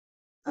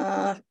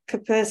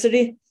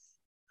capacity,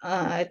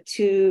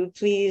 to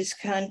please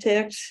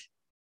contact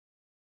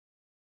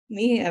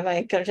me at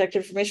my contact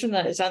information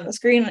that is on the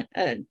screen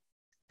at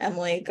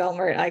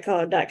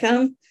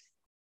emilygolmer@icloud.com,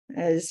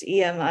 as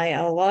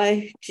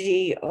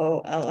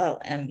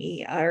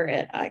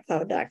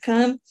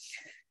EMILYGOLLMER@icloud.com,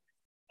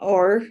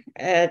 or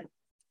at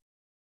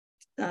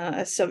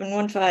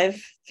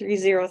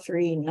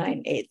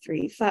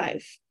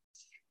 715-303-9835.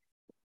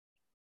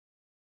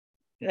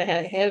 I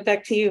hand it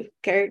back to you,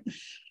 Kurt.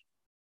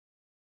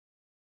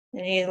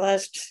 Any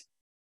last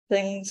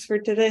things for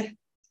today?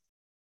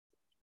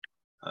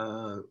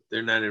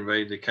 They're not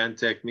invited to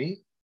contact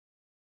me.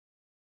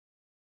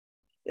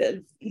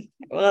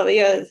 Well,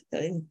 yeah,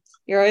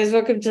 you're always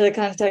welcome to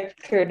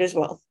contact Kurt as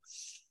well.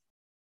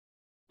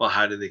 Well,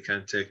 how do they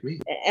contact me?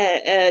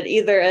 At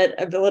either at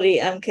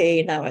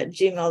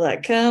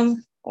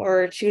abilitymknow@gmail.com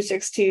or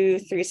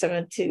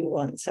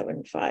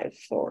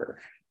 262-372-1754.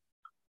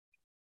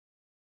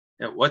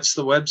 Yeah, what's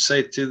the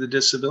website to the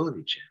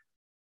Disability Channel?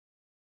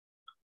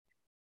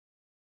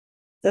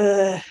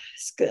 The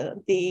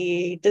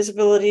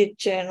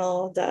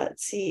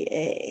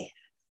disabilitychannel.ca.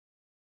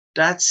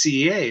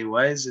 .ca.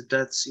 Why is it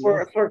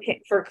 .ca?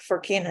 For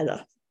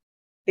Canada,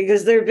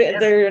 because they're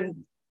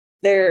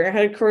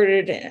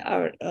headquartered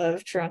out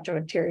of Toronto,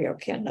 Ontario,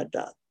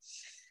 Canada.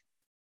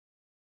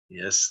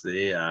 Yes,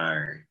 they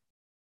are.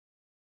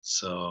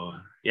 So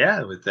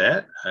yeah, with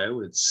that, I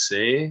would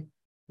say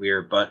we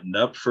are buttoned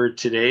up for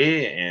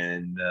today,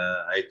 and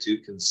I too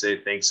can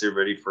say thanks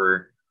everybody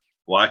for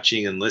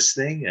watching and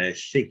listening. I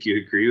think you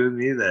agree with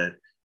me that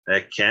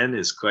Ken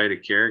is quite a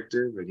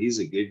character, but he's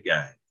a good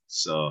guy.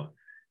 So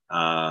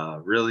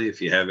really,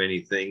 if you have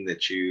anything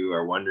that you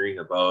are wondering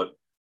about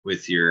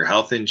with your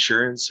health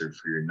insurance, or if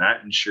you're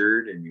not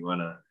insured and you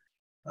want to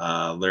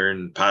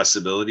learn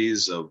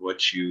possibilities of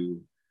what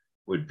you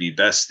would be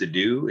best to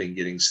do in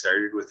getting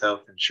started with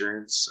health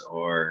insurance,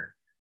 or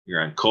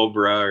you're on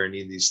Cobra or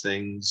any of these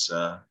things,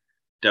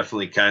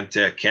 definitely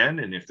contact Ken.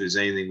 And if there's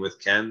anything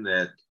with Ken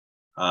that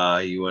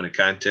you want to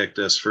contact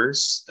us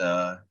first,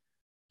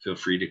 feel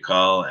free to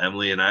call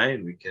Emily and I,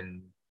 and we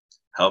can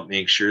help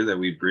make sure that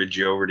we bridge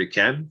you over to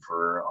Ken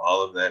for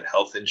all of that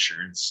health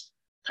insurance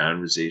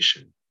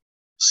conversation.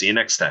 See you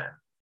next time.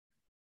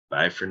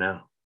 Bye for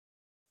now.